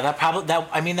Kidman. Yeah,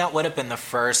 that would have been the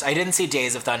first. I didn't see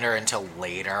Days of Thunder until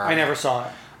later. I never saw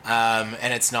it.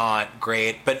 And it's not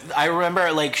great, but I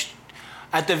remember like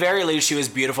at the very least she was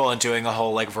beautiful and doing a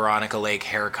whole like Veronica Lake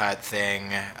haircut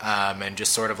thing, and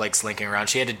just sort of like slinking around.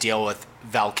 She had to deal with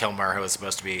Val Kilmer, who was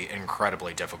supposed to be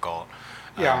incredibly difficult.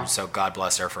 So God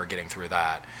bless her for getting through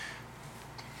that.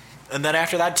 And then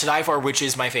after that, To Die For, which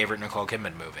is my favorite Nicole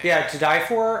Kidman movie. Yeah, To Die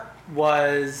For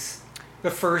was the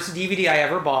first DVD I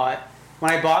ever bought.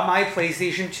 When I bought my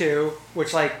PlayStation 2,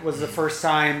 which like was the first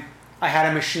time I had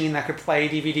a machine that could play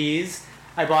DVDs,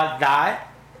 I bought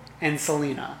that and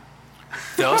Selena.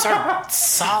 Those are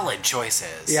solid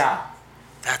choices. Yeah.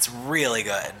 That's really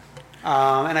good.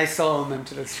 And I still own them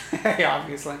to this day,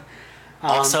 obviously.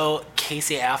 Also,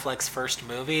 Casey Affleck's first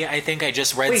movie. I think I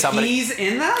just read somebody. He's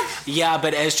in that? Yeah,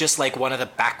 but as just like one of the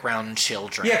background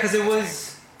children. Yeah, because it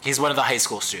was. He's one of the high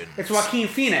school students. It's Joaquin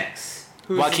Phoenix.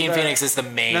 Phoenix is the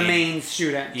main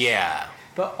student. Yeah.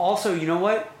 But also, you know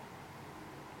what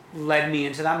led me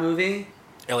into that movie?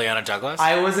 Illeana Douglas?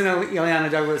 I was an Illeana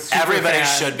Douglas super Everybody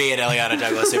fan. should be an Illeana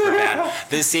Douglas super fan.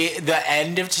 The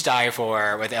end of To Die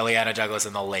For with Illeana Douglas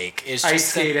in the lake is just... Ice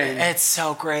skating. It's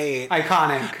so great.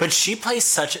 Iconic. But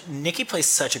Nikki plays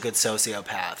such a good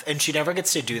sociopath, and she never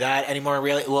gets to do that anymore,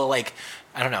 really. Well, like,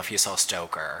 I don't know if you saw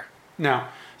Stoker. No.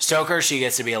 Stoker, she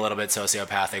gets to be a little bit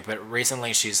sociopathic, but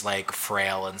recently she's, like,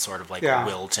 frail and sort of, like,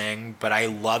 wilting. But I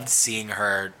loved seeing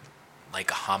her... like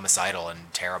homicidal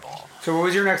and terrible. So what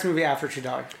was your next movie after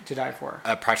To Die For?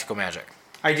 Practical Magic.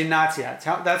 I did not see that.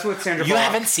 That's with Sandra Bullock. You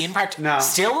haven't seen Practical? No.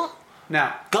 Still?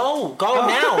 No. Go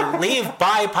now. Leave.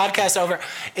 Bye. Podcast over.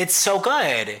 It's so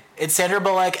good. It's Sandra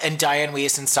Bullock and Diane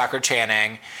Wiest and Stockard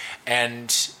Channing. And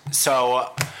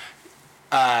so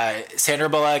Sandra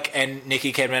Bullock and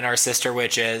Nikki Kidman are sister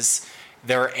witches.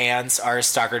 Their aunts are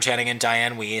Stockard Channing and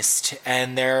Diane Wiest.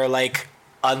 And they're like...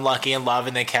 unlucky in love,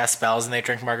 and they cast spells and they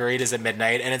drink margaritas at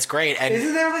midnight, and it's great. And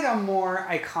isn't there like a more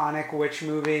iconic witch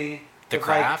movie? The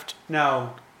Craft? Like,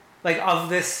 no. Like of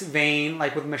this vein,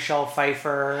 like with Michelle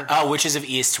Pfeiffer. Oh, Witches of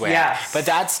Eastwick. Yes. But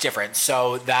that's different.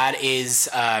 So that is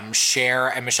Cher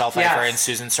and Michelle Pfeiffer and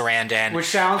Susan Sarandon. Which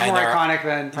sounds more iconic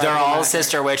than... They're all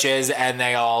sister witches, and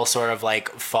they all sort of like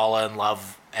fall in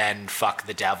love and fuck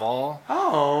the devil.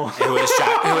 Oh. who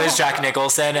is Jack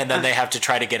Nicholson, and then they have to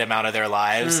try to get him out of their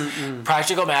lives.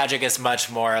 Practical Magic is much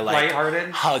more like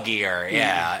lighthearted, huggier.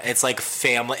 Yeah. It's like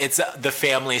family. It's the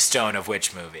Family Stone of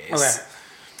witch movies. Okay.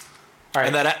 All right.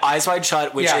 And then Eyes Wide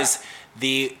Shut, which is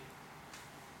the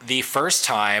the first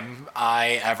time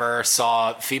I ever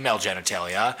saw female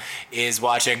genitalia is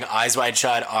watching Eyes Wide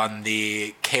Shut on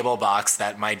the cable box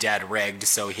that my dad rigged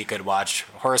so he could watch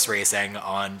horse racing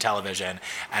on television.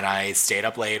 And I stayed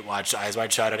up late, watched Eyes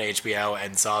Wide Shut on HBO,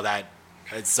 and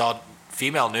saw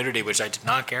female nudity, which I did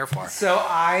not care for. So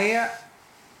I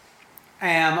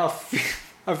am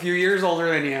a few years older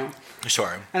than you.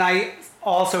 Sure. And I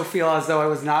also feel as though I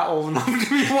was not old enough to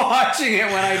be watching it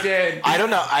when I did. I don't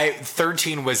know.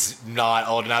 13 was not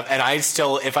old enough, and I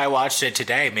still, if I watched it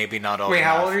today, maybe not old enough. Wait,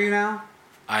 how old are you now?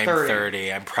 I'm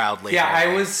 30. I'm proudly 30.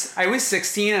 I was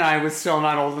 16, and I was still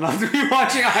not old enough to be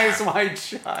watching Eyes Wide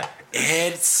Shut.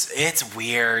 It's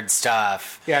weird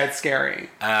stuff. Yeah, it's scary.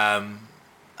 I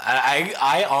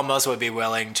almost would be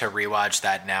willing to rewatch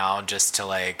that now just to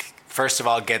like, first of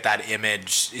all, get that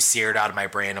image seared out of my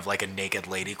brain of like a naked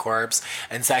lady corpse,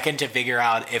 and second, to figure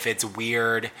out if it's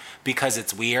weird because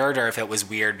it's weird or if it was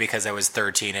weird because I was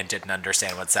 13 and didn't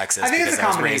understand what sex is because I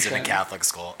was raised in a Catholic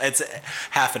school. It's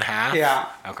half and half? Yeah.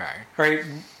 Okay. All right.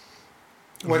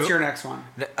 What's your next one?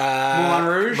 Moulin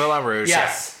Rouge? Moulin Rouge,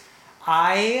 yes.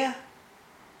 Yeah.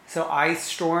 So I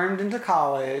stormed into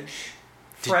college.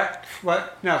 So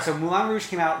Moulin Rouge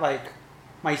came out like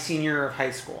my senior year of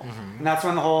high school. Mm-hmm. And that's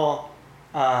when the whole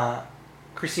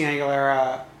Christina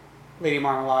Aguilera, Lady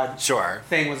Marmalade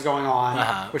thing was going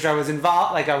on, which I was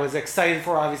involved, like I was excited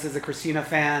for, obviously as a Christina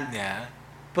fan. Yeah.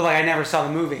 But like I never saw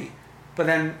the movie. But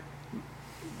then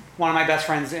one of my best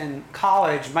friends in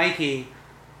college, Mikey,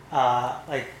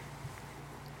 like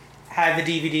had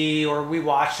the DVD, or we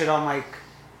watched it on like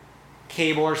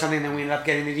cable or something, and then we ended up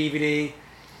getting the DVD,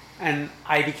 and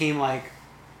I became like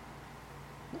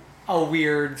a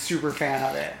weird super fan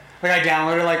of it. Like I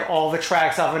downloaded like all the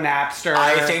tracks off of Napster.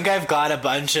 I think I've got a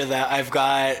bunch of that. I've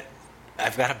got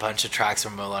a bunch of tracks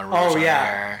from Moulin Rouge. Oh yeah,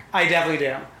 there. I definitely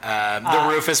do. The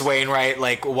Rufus Wainwright,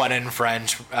 like one in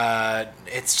French.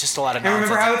 It's just a lot of nonsense. And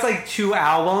remember how it's like two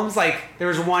albums? Like there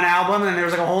was one album and there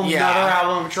was like a whole other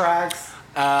album of tracks.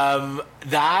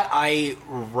 That I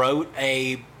wrote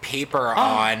a paper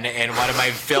on in one of my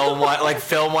film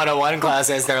 101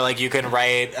 classes. They're like, you can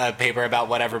write a paper about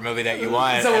whatever movie that you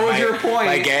want. So what was your point?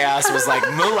 My gay ass was like,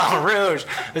 Moulin Rouge.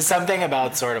 There's something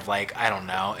about sort of like, I don't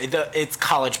know. It's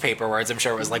college paper words. I'm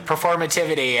sure it was like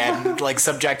performativity and like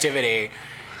subjectivity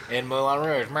in Moulin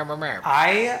Rouge.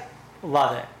 I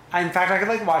love it. In fact, I could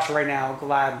like watch it right now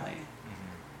gladly.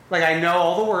 Mm-hmm. Like I know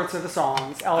all the words of the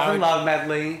songs. Elephant Love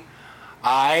Medley.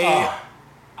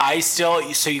 I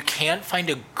still, so you can't find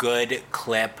a good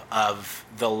clip of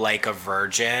the Like a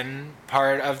Virgin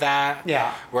part of that.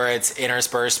 Yeah. Where it's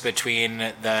interspersed between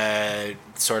the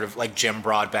sort of like Jim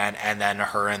Broadbent and then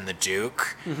her and the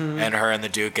Duke. Mm-hmm. And her and the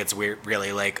Duke gets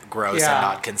really like gross and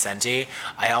not consenty.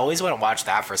 I always want to watch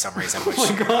that for some reason. Which,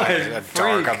 oh my God.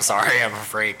 Dark, I'm sorry, I'm a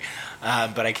freak.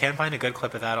 But I can't find a good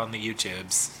clip of that on the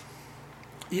YouTubes.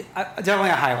 Yeah, definitely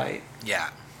a highlight.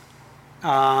 Yeah.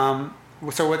 So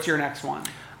what's your next one?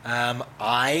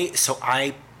 I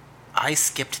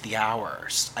skipped the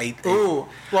hours. I think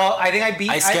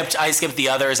I skipped the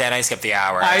others and I skipped the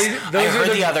hours. I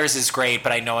heard the others is great,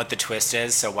 but I know what the twist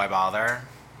is, so why bother?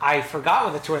 I forgot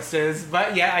what the twist is,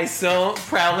 but yeah, I still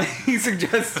proudly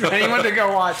suggest to anyone to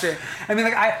go watch it. I mean,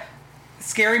 like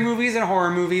scary movies and horror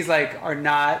movies like are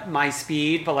not my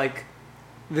speed, but like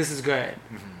this is good.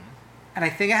 Mm-hmm. And I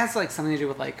think it has like something to do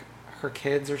with like her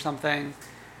kids or something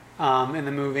in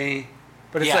the movie.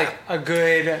 But it's like a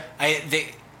good.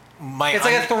 It's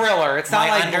like a thriller. It's not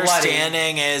like bloody. My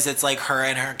understanding is it's like her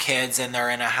and her kids, and they're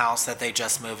in a house that they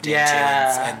just moved into,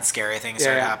 and scary things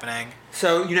start happening.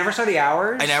 So you never saw The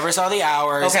Hours? I never saw The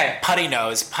Hours. Okay. Putty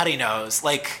nose.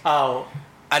 Like. Oh.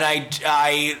 And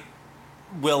I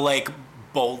will like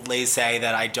boldly say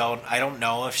that I don't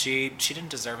know if she didn't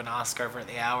deserve an Oscar for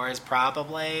The Hours.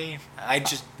 Probably. I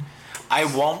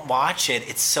won't watch it.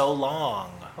 It's so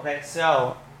long. Okay,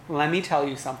 so. Let me tell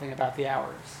you something about The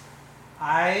Hours.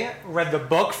 I read the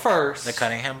book first. The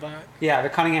Cunningham book? Yeah, the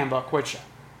Cunningham book, which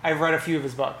I've read a few of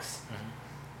his books. Mm-hmm.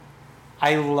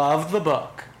 I love the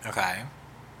book. Okay.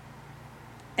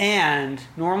 And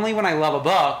normally when I love a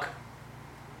book,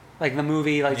 like the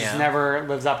movie just never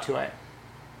lives up to it.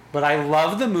 But I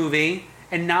love the movie,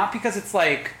 and not because it's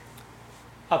like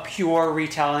a pure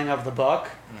retelling of the book.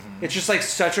 Mm-hmm. It's just like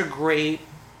such a great,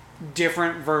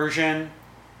 different version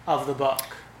of the book.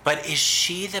 But is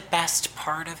she the best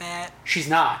part of it? She's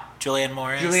not. Julianne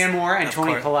Moore is? Julianne Moore and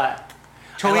Toni Collette.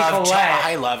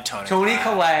 I love Toni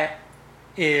Collette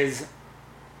is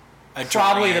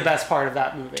probably the best part of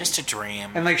that movie. Just a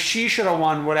dream. And like she should have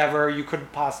won whatever you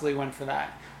could possibly win for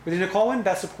that. But did Nicole win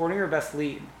Best Supporting or Best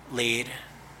Lead? Lead.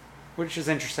 Which is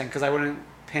interesting because I wouldn't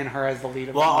pin her as the lead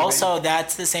of well, the movie. also,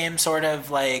 that's the same sort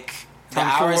of, like... The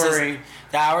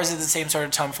hours is the same sort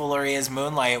of tomfoolery as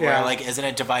Moonlight, where, like, isn't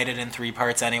it divided in 3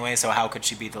 parts anyway, so how could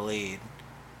she be the lead?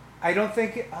 I don't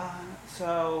think...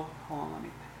 hold on, let me...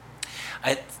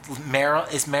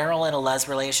 Is Meryl in a les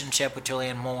relationship with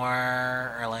Julianne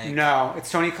Moore? Or like no, it's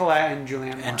Toni Collette and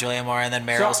Julianne Moore. And Julianne Moore, and then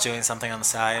Meryl's doing something on the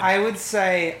side? I would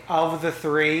say, of the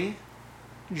 3,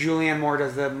 Julianne Moore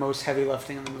does the most heavy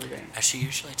lifting in the movie. As she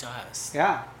usually does.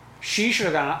 Yeah. She should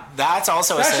have gone. That's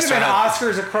also a sisterhood. That should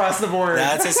have been Oscars across the board.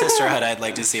 That's a sisterhood I'd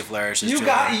like to see flourish.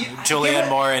 Julianne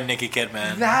Moore and Nicki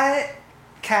Kidman. That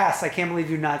cast, I can't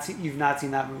believe you've not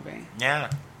seen that movie.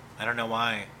 Yeah, I don't know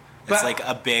why. It's like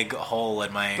a big hole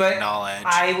in my knowledge.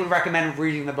 I would recommend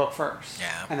reading the book first.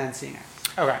 Yeah. And then seeing it.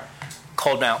 Okay.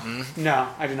 Cold Mountain. No,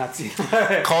 I did not see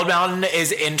that. Cold Mountain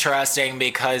is interesting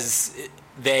because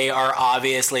they are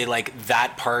obviously like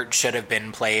that part should have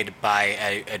been played by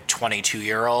a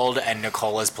 22-year-old and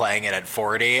Nicole is playing it at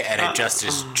 40 and it just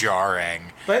is jarring.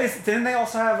 But didn't they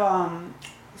also have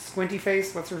Squinty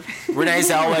Face? What's her face? Renee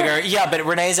Zellweger. Yeah, but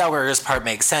Renee Zellweger's part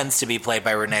makes sense to be played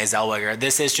by Renee Zellweger.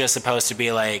 This is just supposed to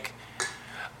be like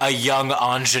a young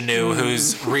ingenue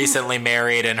who's recently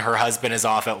married and her husband is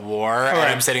off at war. Right. And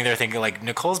I'm sitting there thinking, like,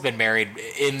 Nicole's been married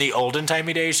in the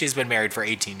olden-timey days. She's been married for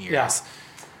 18 years. Yeah.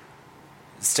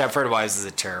 Stepford Wives is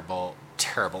a terrible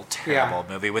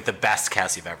movie with the best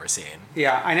cast you've ever seen.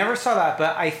 Yeah, I never saw that,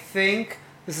 but I think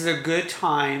this is a good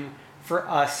time for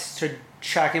us to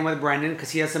check in with Brendan because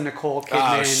he has some Nicole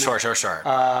Kidman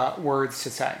words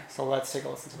to say. So let's take a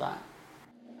listen to that.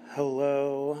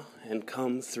 Hello, and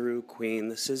come through, Queen.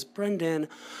 This is Brendan.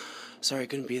 Sorry I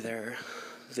couldn't be there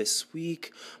this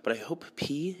week, but I hope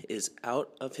P is out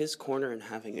of his corner and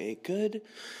having a good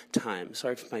time.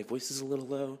 Sorry if my voice is a little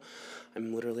low.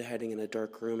 I'm literally hiding in a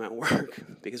dark room at work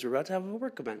because we're about to have a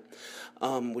work event,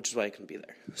 which is why I couldn't be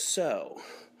there. So,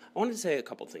 I wanted to say a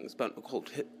couple things about Nicole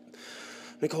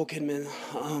Kidman.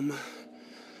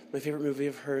 My favorite movie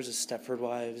of hers is Stepford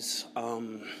Wives. I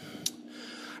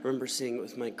remember seeing it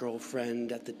with my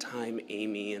girlfriend at the time,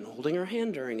 Amy, and holding her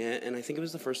hand during it, and I think it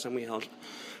was the first time we held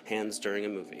hands during a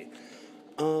movie.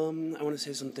 I want to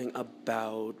say something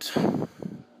about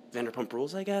Vanderpump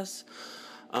Rules, I guess.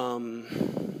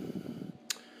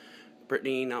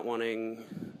 Brittany not wanting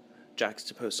Jax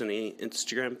to post any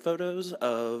Instagram photos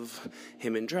of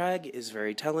him in drag is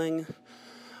very telling.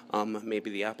 Maybe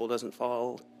the apple doesn't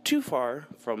fall too far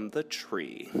from the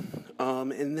tree.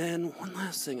 And then one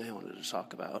last thing I wanted to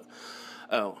talk about.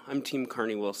 Oh, I'm Team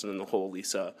Carney Wilson and the whole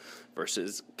Lisa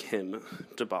versus Kim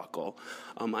debacle.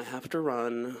 I have to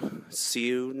run. See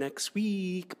you next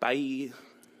week. Bye.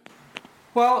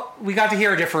 Well, we got to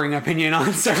hear a differing opinion on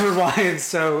Stepford Wives,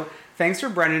 so thanks for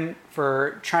Brendan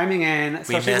for chiming in.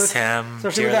 We miss him.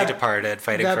 Dearly departed,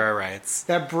 fighting for our rights.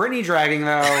 That Britney dragging,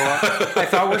 though, I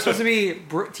thought we're supposed to be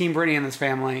Team Britney in this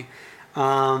family.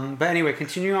 But anyway,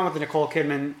 continuing on with the Nicole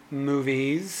Kidman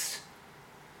movies.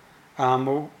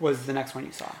 What was the next one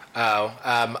you saw?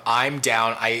 I'm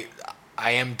down. I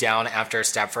am down after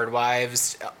Stepford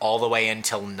Wives all the way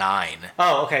until 9.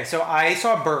 Oh, okay. So I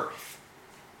saw Birth.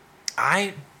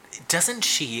 Isn't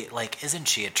she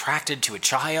attracted to a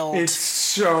child? It's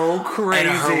so crazy.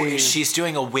 And she's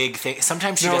doing a wig thing.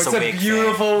 Sometimes she does a wig thing. It's a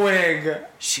beautiful wig.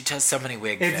 She does so many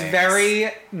wig things. It's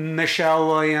very Michelle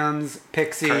Williams,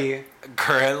 Pixie.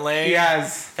 Currently?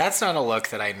 Yes. That's not a look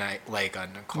that I like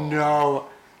on Nicole. No.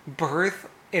 Birth,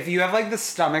 if you have like the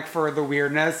stomach for the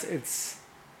weirdness, it's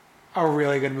a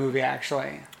really good movie,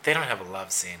 actually. They don't have a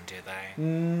love scene, do they?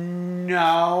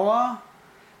 No.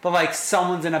 But, like,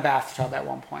 someone's in a bathtub at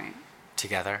one point.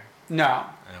 Together? No.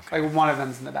 Okay. Like, one of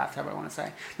them's in the bathtub, I want to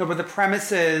say. No, but the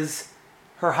premise is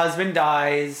her husband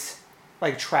dies,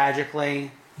 like,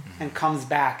 tragically, and comes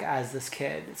back as this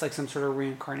kid. It's like some sort of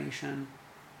reincarnation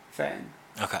thing.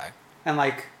 Okay. And,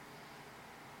 like,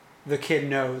 the kid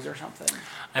knows or something.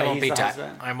 I won't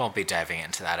be diving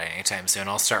into that anytime soon.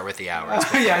 I'll start with the hours.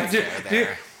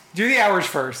 Do the hours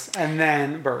first, and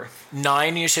then Birth.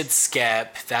 9 you should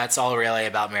skip. That's all really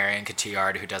about Marion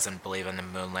Cotillard, who doesn't believe in the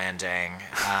moon landing.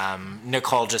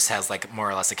 Nicole just has, like, more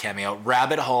or less a cameo.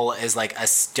 Rabbit Hole is, like, a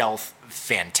stealth,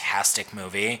 fantastic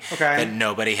movie that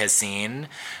nobody has seen.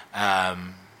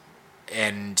 And,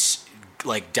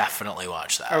 like, definitely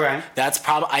watch that. Okay. That's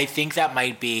I think that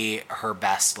might be her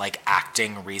best, like,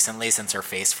 acting recently since her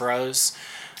face froze.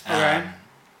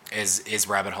 Is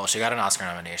Rabbit Hole. She got an Oscar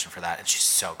nomination for that, and she's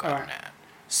so good in it.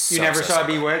 You never saw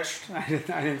Bewitched? I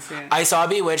didn't see it. I saw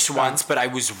Bewitched once, but I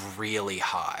was really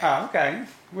high. Oh, okay.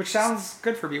 Which sounds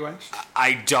good for Bewitched.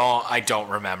 I don't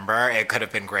remember. It could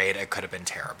have been great. It could have been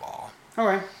terrible.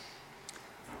 Okay.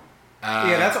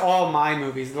 Yeah, that's all my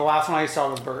movies. The last one I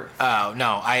saw was Birth. Oh,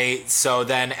 no. So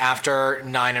then after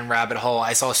 9 and Rabbit Hole,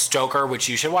 I saw Stoker, which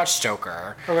you should watch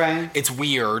Stoker. Okay. It's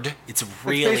weird. It's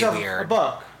really based off weird. a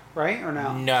book, right? Or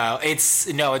no? No, it's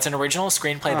an original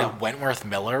screenplay that Wentworth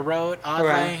Miller wrote,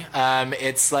 oddly. Okay.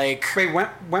 It's like... Wait,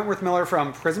 Wentworth Miller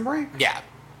from Prison Break? Yeah.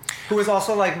 Who was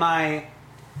also like my...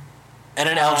 And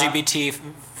an LGBT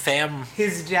fam.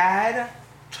 His dad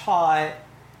taught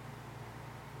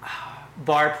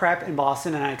bar prep in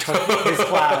Boston, and I took his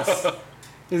class.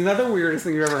 Isn't that the weirdest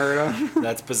thing you've ever heard of?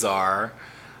 That's bizarre.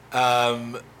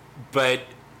 But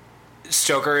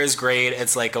Stoker is great.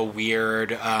 It's like a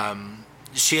weird...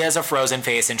 she has a frozen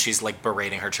face, and she's like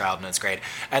berating her child, and it's great.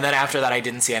 And then after that, I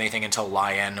didn't see anything until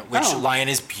Lion, which Lion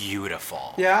is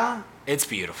beautiful. Yeah? It's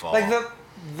beautiful. Like,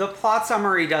 the plot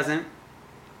summary doesn't,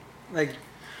 like...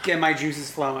 get my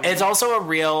juices flowing. It's also a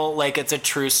real, like, it's a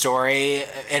true story,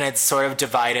 and it's sort of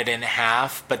divided in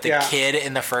half, but the kid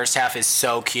in the first half is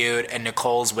so cute, and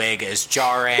Nicole's wig is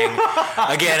jarring.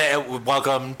 Again,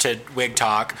 welcome to Wig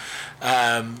Talk.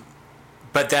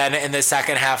 But then in the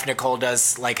second half, Nicole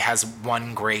has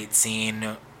one great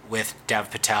scene with Dev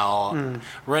Patel.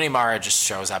 Rooney Mara just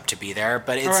shows up to be there,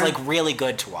 but it's, like, really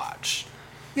good to watch.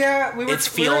 Yeah, it's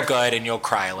feel good, and you'll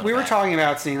cry a little bit. We were talking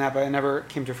about seeing that, but it never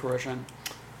came to fruition.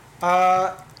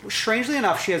 Strangely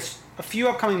enough, she has a few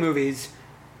upcoming movies.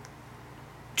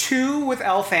 2 with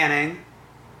Elle Fanning.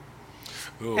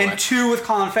 And 2 with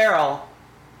Colin Farrell.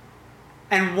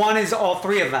 And 1 is all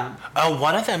 3 of them. Oh,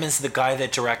 one of them is the guy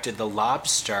that directed The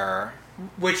Lobster.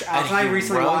 Which Alex and I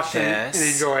recently watched and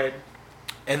enjoyed.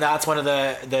 And that's one of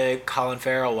the Colin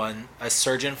Farrell one. A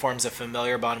surgeon forms a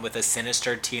familiar bond with a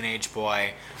sinister teenage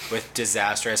boy with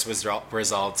disastrous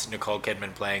results. Nicole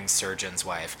Kidman playing surgeon's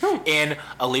wife. And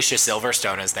Alicia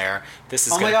Silverstone is there. This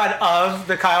is my God, of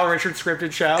the Kyle Richards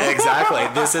scripted show? Exactly.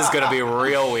 This is going to be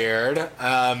real weird.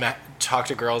 Talk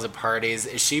to girls at parties.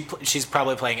 She's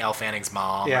probably playing Elle Fanning's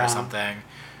mom or something.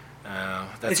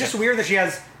 It's just weird that she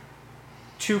has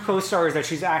 2 co-stars that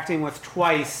she's acting with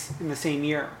twice in the same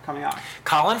year coming up.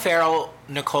 Colin Farrell,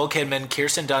 Nicole Kidman,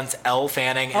 Kirsten Dunst, Elle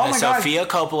Fanning, and a Sofia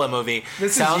Coppola movie.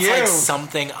 This sounds like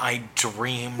something I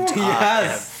dreamed of in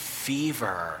a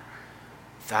fever.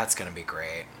 That's going to be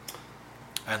great.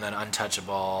 And then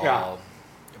Untouchable,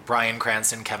 Bryan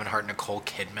Cranston, Kevin Hart, Nicole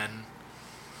Kidman.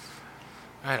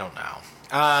 I don't know.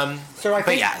 So I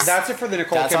think that's it for the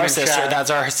Nicole Kidman chat.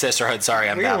 That's our sisterhood. Sorry,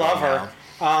 I'm We love her.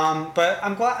 But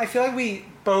I'm glad. I feel like we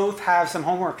both have some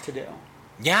homework to do.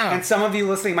 Yeah. And some of you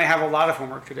listening might have a lot of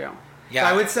homework to do. Yeah. So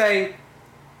I would say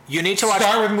you need to watch.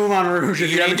 Start with Moulin Rouge.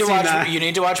 You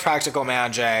need to watch Practical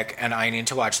Magic, and I need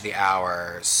to watch The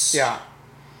Hours. Yeah.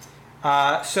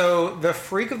 So the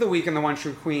Freak of the Week and the One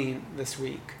True Queen this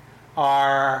week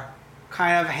are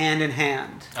kind of hand in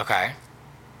hand. Okay.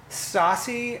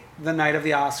 Stassi, the night of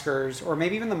the Oscars, or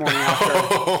maybe even the morning after,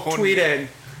 tweeted,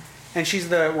 and she's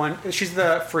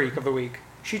the freak of the week.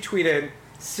 She tweeted,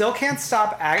 "Still can't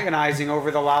stop agonizing over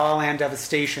the La La Land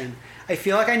devastation. I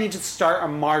feel like I need to start a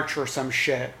march or some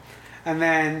shit." And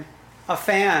then a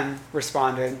fan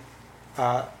responded,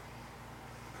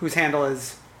 whose handle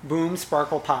is Boom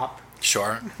Sparkle Pop.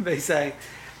 Sure. They say,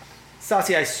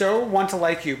 "Stassi, I so want to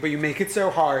like you, but you make it so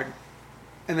hard."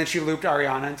 And then she looped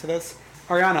Ariana into this.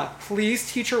 "Ariana, please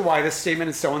teach her why this statement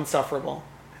is so insufferable."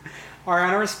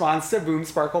 Ariana responds to Boom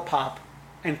Sparkle Pop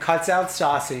and cuts out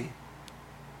Stassi.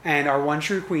 And our One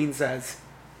True Queen says,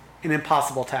 "An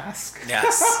impossible task."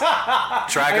 Yes.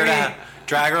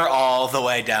 Drag her all the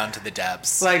way down to the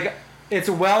depths. Like, it's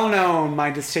well known my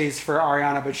distaste for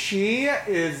Ariana, but she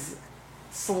is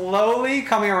slowly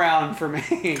coming around for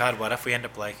me. God, what if we end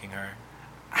up liking her?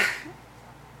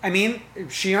 I mean,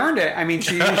 she earned it. I mean,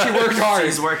 she worked hard.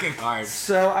 She's working hard.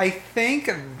 So I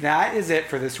think that is it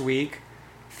for this week.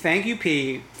 Thank you,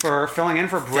 P, for filling in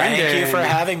for Brendan. Thank you for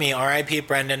having me. R.I.P.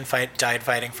 Brendan died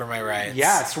fighting for my rights.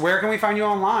 Yes. Where can we find you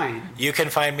online? You can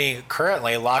find me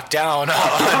currently locked down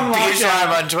on Bijan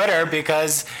on Twitter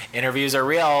because interviews are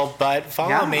real, but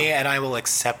follow me and I will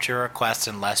accept your request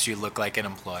unless you look like an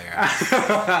employer.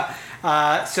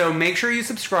 So make sure you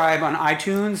subscribe on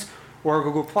iTunes or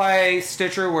Google Play,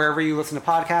 Stitcher, wherever you listen to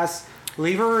podcasts.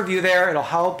 Leave a review there. It'll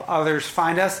help others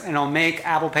find us, and it'll make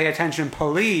Apple pay attention,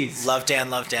 please. Love Dan,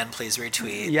 please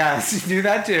retweet. Yes, do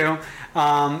that too.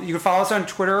 You can follow us on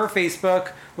Twitter or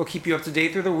Facebook. We'll keep you up to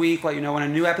date through the week, let you know when a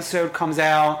new episode comes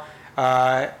out.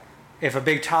 If a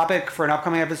big topic for an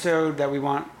upcoming episode that we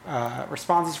want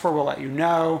responses for, we'll let you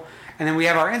know. And then we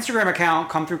have our Instagram account,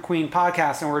 Come Through Queen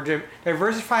Podcast, and we're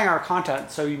diversifying our content,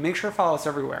 so you make sure to follow us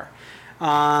everywhere.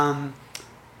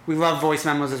 We love voice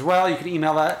memos as well. You can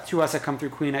email that to us at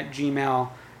comethroughqueen@gmail.com.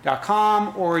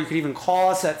 freak.com, or you could even call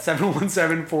us at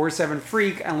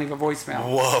 717-47-FREAK and leave a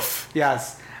voicemail. Woof.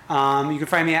 Yes. You can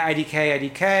find me at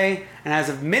IDK, and as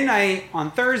of midnight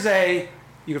on Thursday,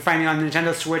 you can find me on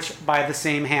Nintendo Switch by the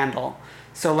same handle.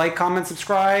 So like, comment,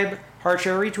 subscribe, heart,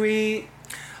 share, retweet.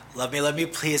 Love me,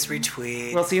 please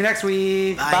retweet. We'll see you next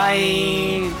week. Bye.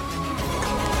 Bye.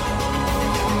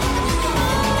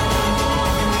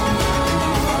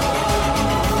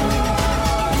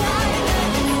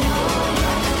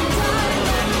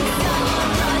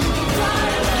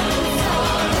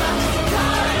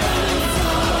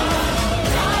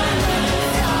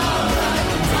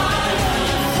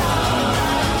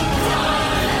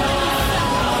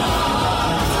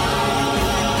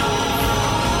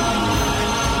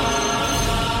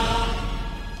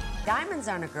 Diamonds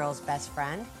aren't a girl's best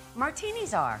friend.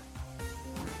 Martinis are.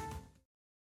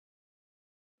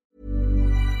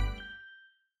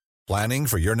 Planning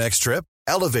for your next trip?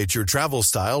 Elevate your travel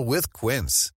style with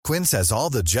Quince. Quince has all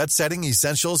the jet-setting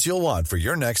essentials you'll want for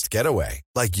your next getaway,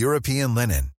 like European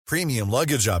linen, premium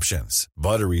luggage options,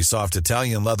 buttery soft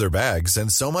Italian leather bags,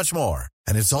 and so much more.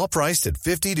 And it's all priced at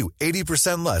 50 to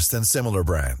 80% less than similar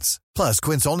brands. Plus,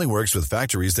 Quince only works with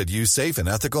factories that use safe and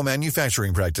ethical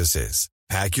manufacturing practices.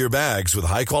 Pack your bags with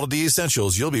high-quality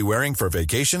essentials you'll be wearing for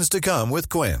vacations to come with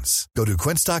Quince. Go to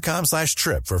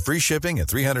quince.com/trip for free shipping and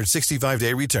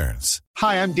 365-day returns.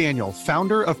 Hi, I'm Daniel,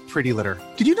 founder of Pretty Litter.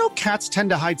 Did you know cats tend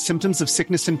to hide symptoms of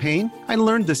sickness and pain? I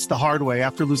learned this the hard way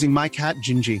after losing my cat,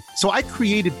 Gingy. So I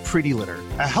created Pretty Litter,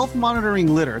 a health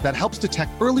monitoring litter that helps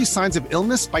detect early signs of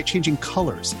illness by changing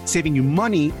colors, saving you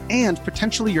money and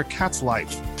potentially your cat's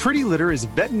life. Pretty Litter is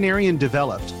veterinarian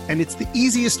developed, and it's the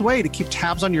easiest way to keep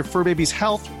tabs on your fur baby's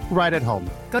health right at home.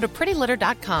 Go to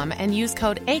prettylitter.com and use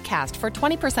code ACAST for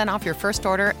 20% off your first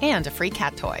order and a free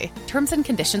cat toy. Terms and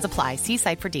conditions apply. See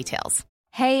site for details.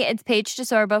 Hey, it's Paige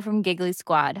DeSorbo from Giggly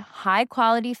Squad. High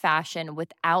quality fashion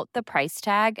without the price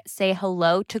tag. Say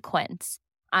hello to Quince.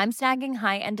 I'm snagging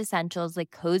high-end essentials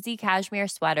like cozy cashmere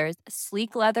sweaters,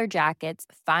 sleek leather jackets,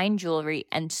 fine jewelry,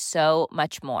 and so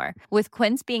much more. With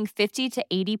Quince being 50 to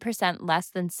 80%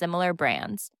 less than similar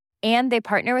brands. And they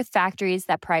partner with factories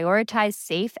that prioritize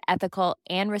safe, ethical,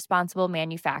 and responsible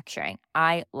manufacturing.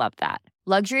 I love that.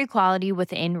 Luxury quality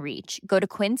within reach. Go to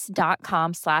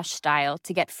quince.com/style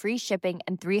to get free shipping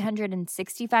and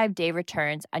 365-day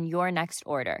returns on your next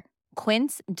order.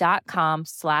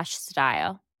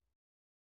 Quince.com/style.